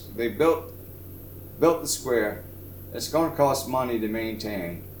tax. They built the square. It's going to cost money to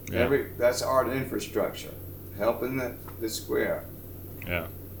maintain. Yeah. That's art infrastructure, helping the square. Yeah.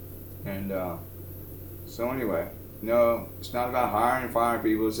 And so anyway, no, it's not about hiring and firing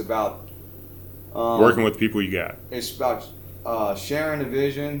people. It's about Working with people you got. It's about sharing the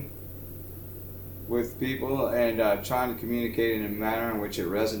vision with people and trying to communicate in a manner in which it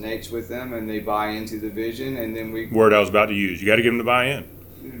resonates with them and they buy into the vision, and then we Word I was about to use. You got to get them to buy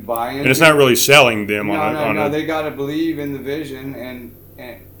in. buy in. And it's not really selling them No, they got to believe in the vision and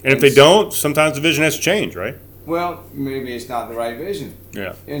if they don't, sometimes the vision has to change, right? Well, maybe it's not the right vision.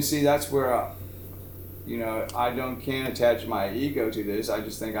 Yeah. And see, that's where, I can't attach my ego to this. I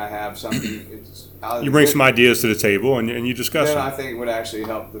just think I have something. It's out of You bring some ideas to the table and you discuss that them. I think would actually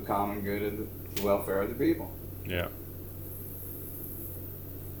help the common good of the welfare of the people. Yeah.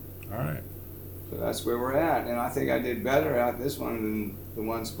 All right. So that's where we're at. And I think I did better at this one than the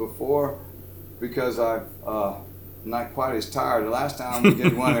ones before because I'm not quite as tired. The last time we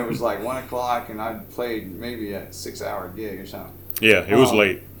did one, it was like 1 o'clock and I played maybe a 6-hour gig or something. Yeah, it was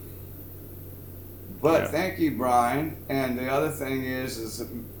late. But Yeah. thank you, Brian. And the other thing is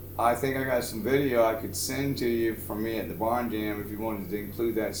I think I got some video I could send to you from me at the Barn Jam if you wanted to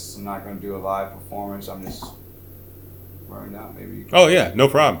include that. Since I'm not going to do a live performance. I'm just burned out. Maybe you can. Oh, yeah, no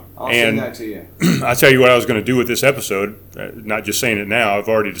problem. I'll send that to you. I'll tell you what I was going to do with this episode, not just saying it now, I've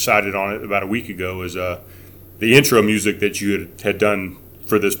already decided on it about a week ago, is the intro music that you had done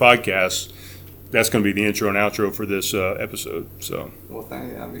for this podcast. That's going to be the intro and outro for this episode. So, Well, thank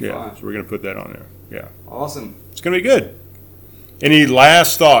you. That'll be yeah, fine. so we're going to put that on there. Yeah. Awesome. It's going to be good. Any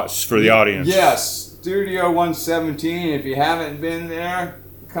last thoughts for the audience? Yes, Studio 117. If you haven't been there,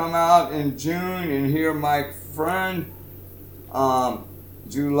 come out in June and hear my friend.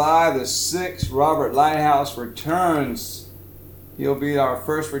 July the 6th, Robert Lighthouse returns. He'll be our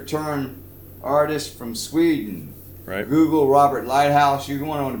first return artist from Sweden. Right. Google Robert Lighthouse. You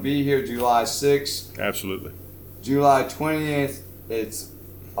want to be here July 6th. Absolutely. July 20th, it's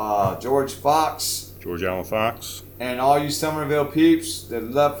George Fox. George Allen Fox. And all you Somerville peeps that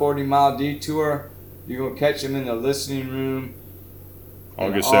love 40 Mile Detour, you're going to catch them in the listening room.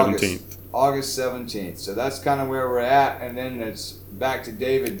 August 17th. August 17th. So that's kind of where we're at. And then it's back to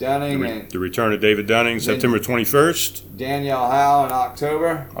David Dunning and The return of David Dunning, September 21st, Danielle Howe in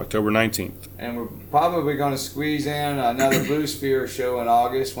October. October 19th. And we're probably going to squeeze in another Blue Sphere show in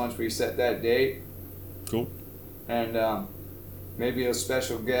August once we set that date. Cool. And maybe a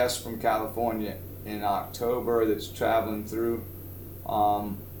special guest from California in October that's traveling through.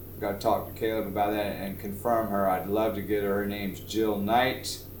 Got to talk to Caleb about that and confirm her. I'd love to get her. Her name's Jill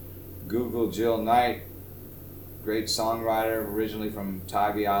Knight. Google Jill Knight. Great songwriter, originally from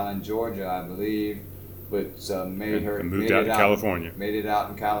Tybee Island, Georgia, I believe, but made moved out to California. Made it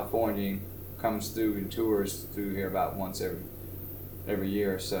out in California. Comes through and tours through here about once every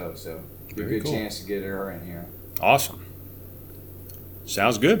year or so. So a Very good cool. chance to get her in here. Awesome.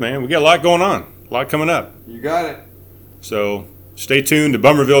 Sounds good, man. We got a lot going on. A lot coming up. You got it. So stay tuned to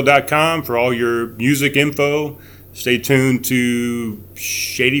bummerville.com for all your music info. Stay tuned to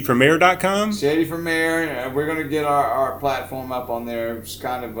shadyformayor.com. Shady for Mayor. We're going to get our platform up on there. It's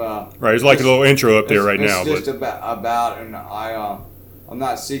kind of Right, it's like a little intro up there right it's now. just But about, and I'm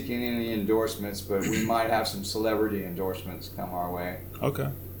not seeking any endorsements, but we might have some celebrity endorsements come our way, okay.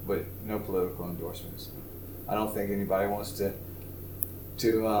 but no political endorsements. I don't think anybody wants to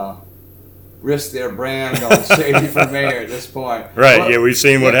risk their brand on Shady for Mayor at this point. Right, Well, yeah, we've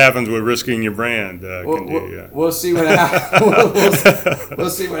seen what happens with risking your brand. We'll see what happens.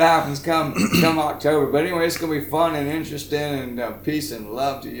 we'll see what happens come October. But anyway, it's gonna be fun and interesting, and peace and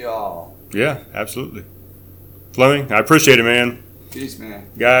love to y'all. Yeah, absolutely. Fleming, I appreciate it, man. Peace,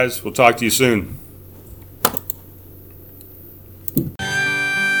 man. Guys, we'll talk to you soon. Enter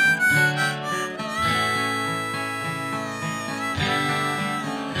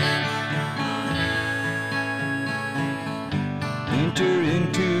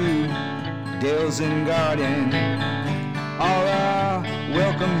into dales and garden, all are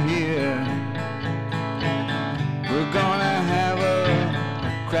welcome here. We're gonna have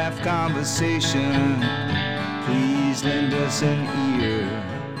a craft conversation, please lend us an ear.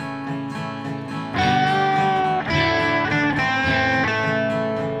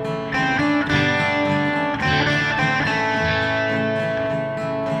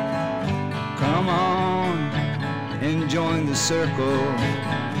 Come on and join the circle,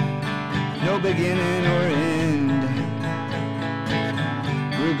 no beginning or end.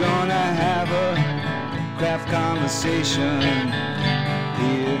 We're gonna have a craft conversation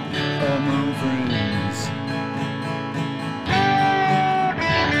here among friends.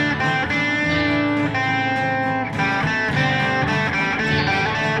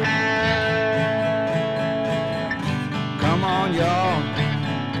 Come on, y'all,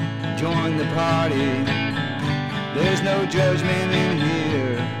 join the party. There's no judgment in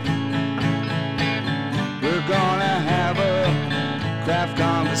here. We're gonna have a craft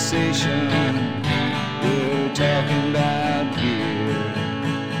conversation. We're talking about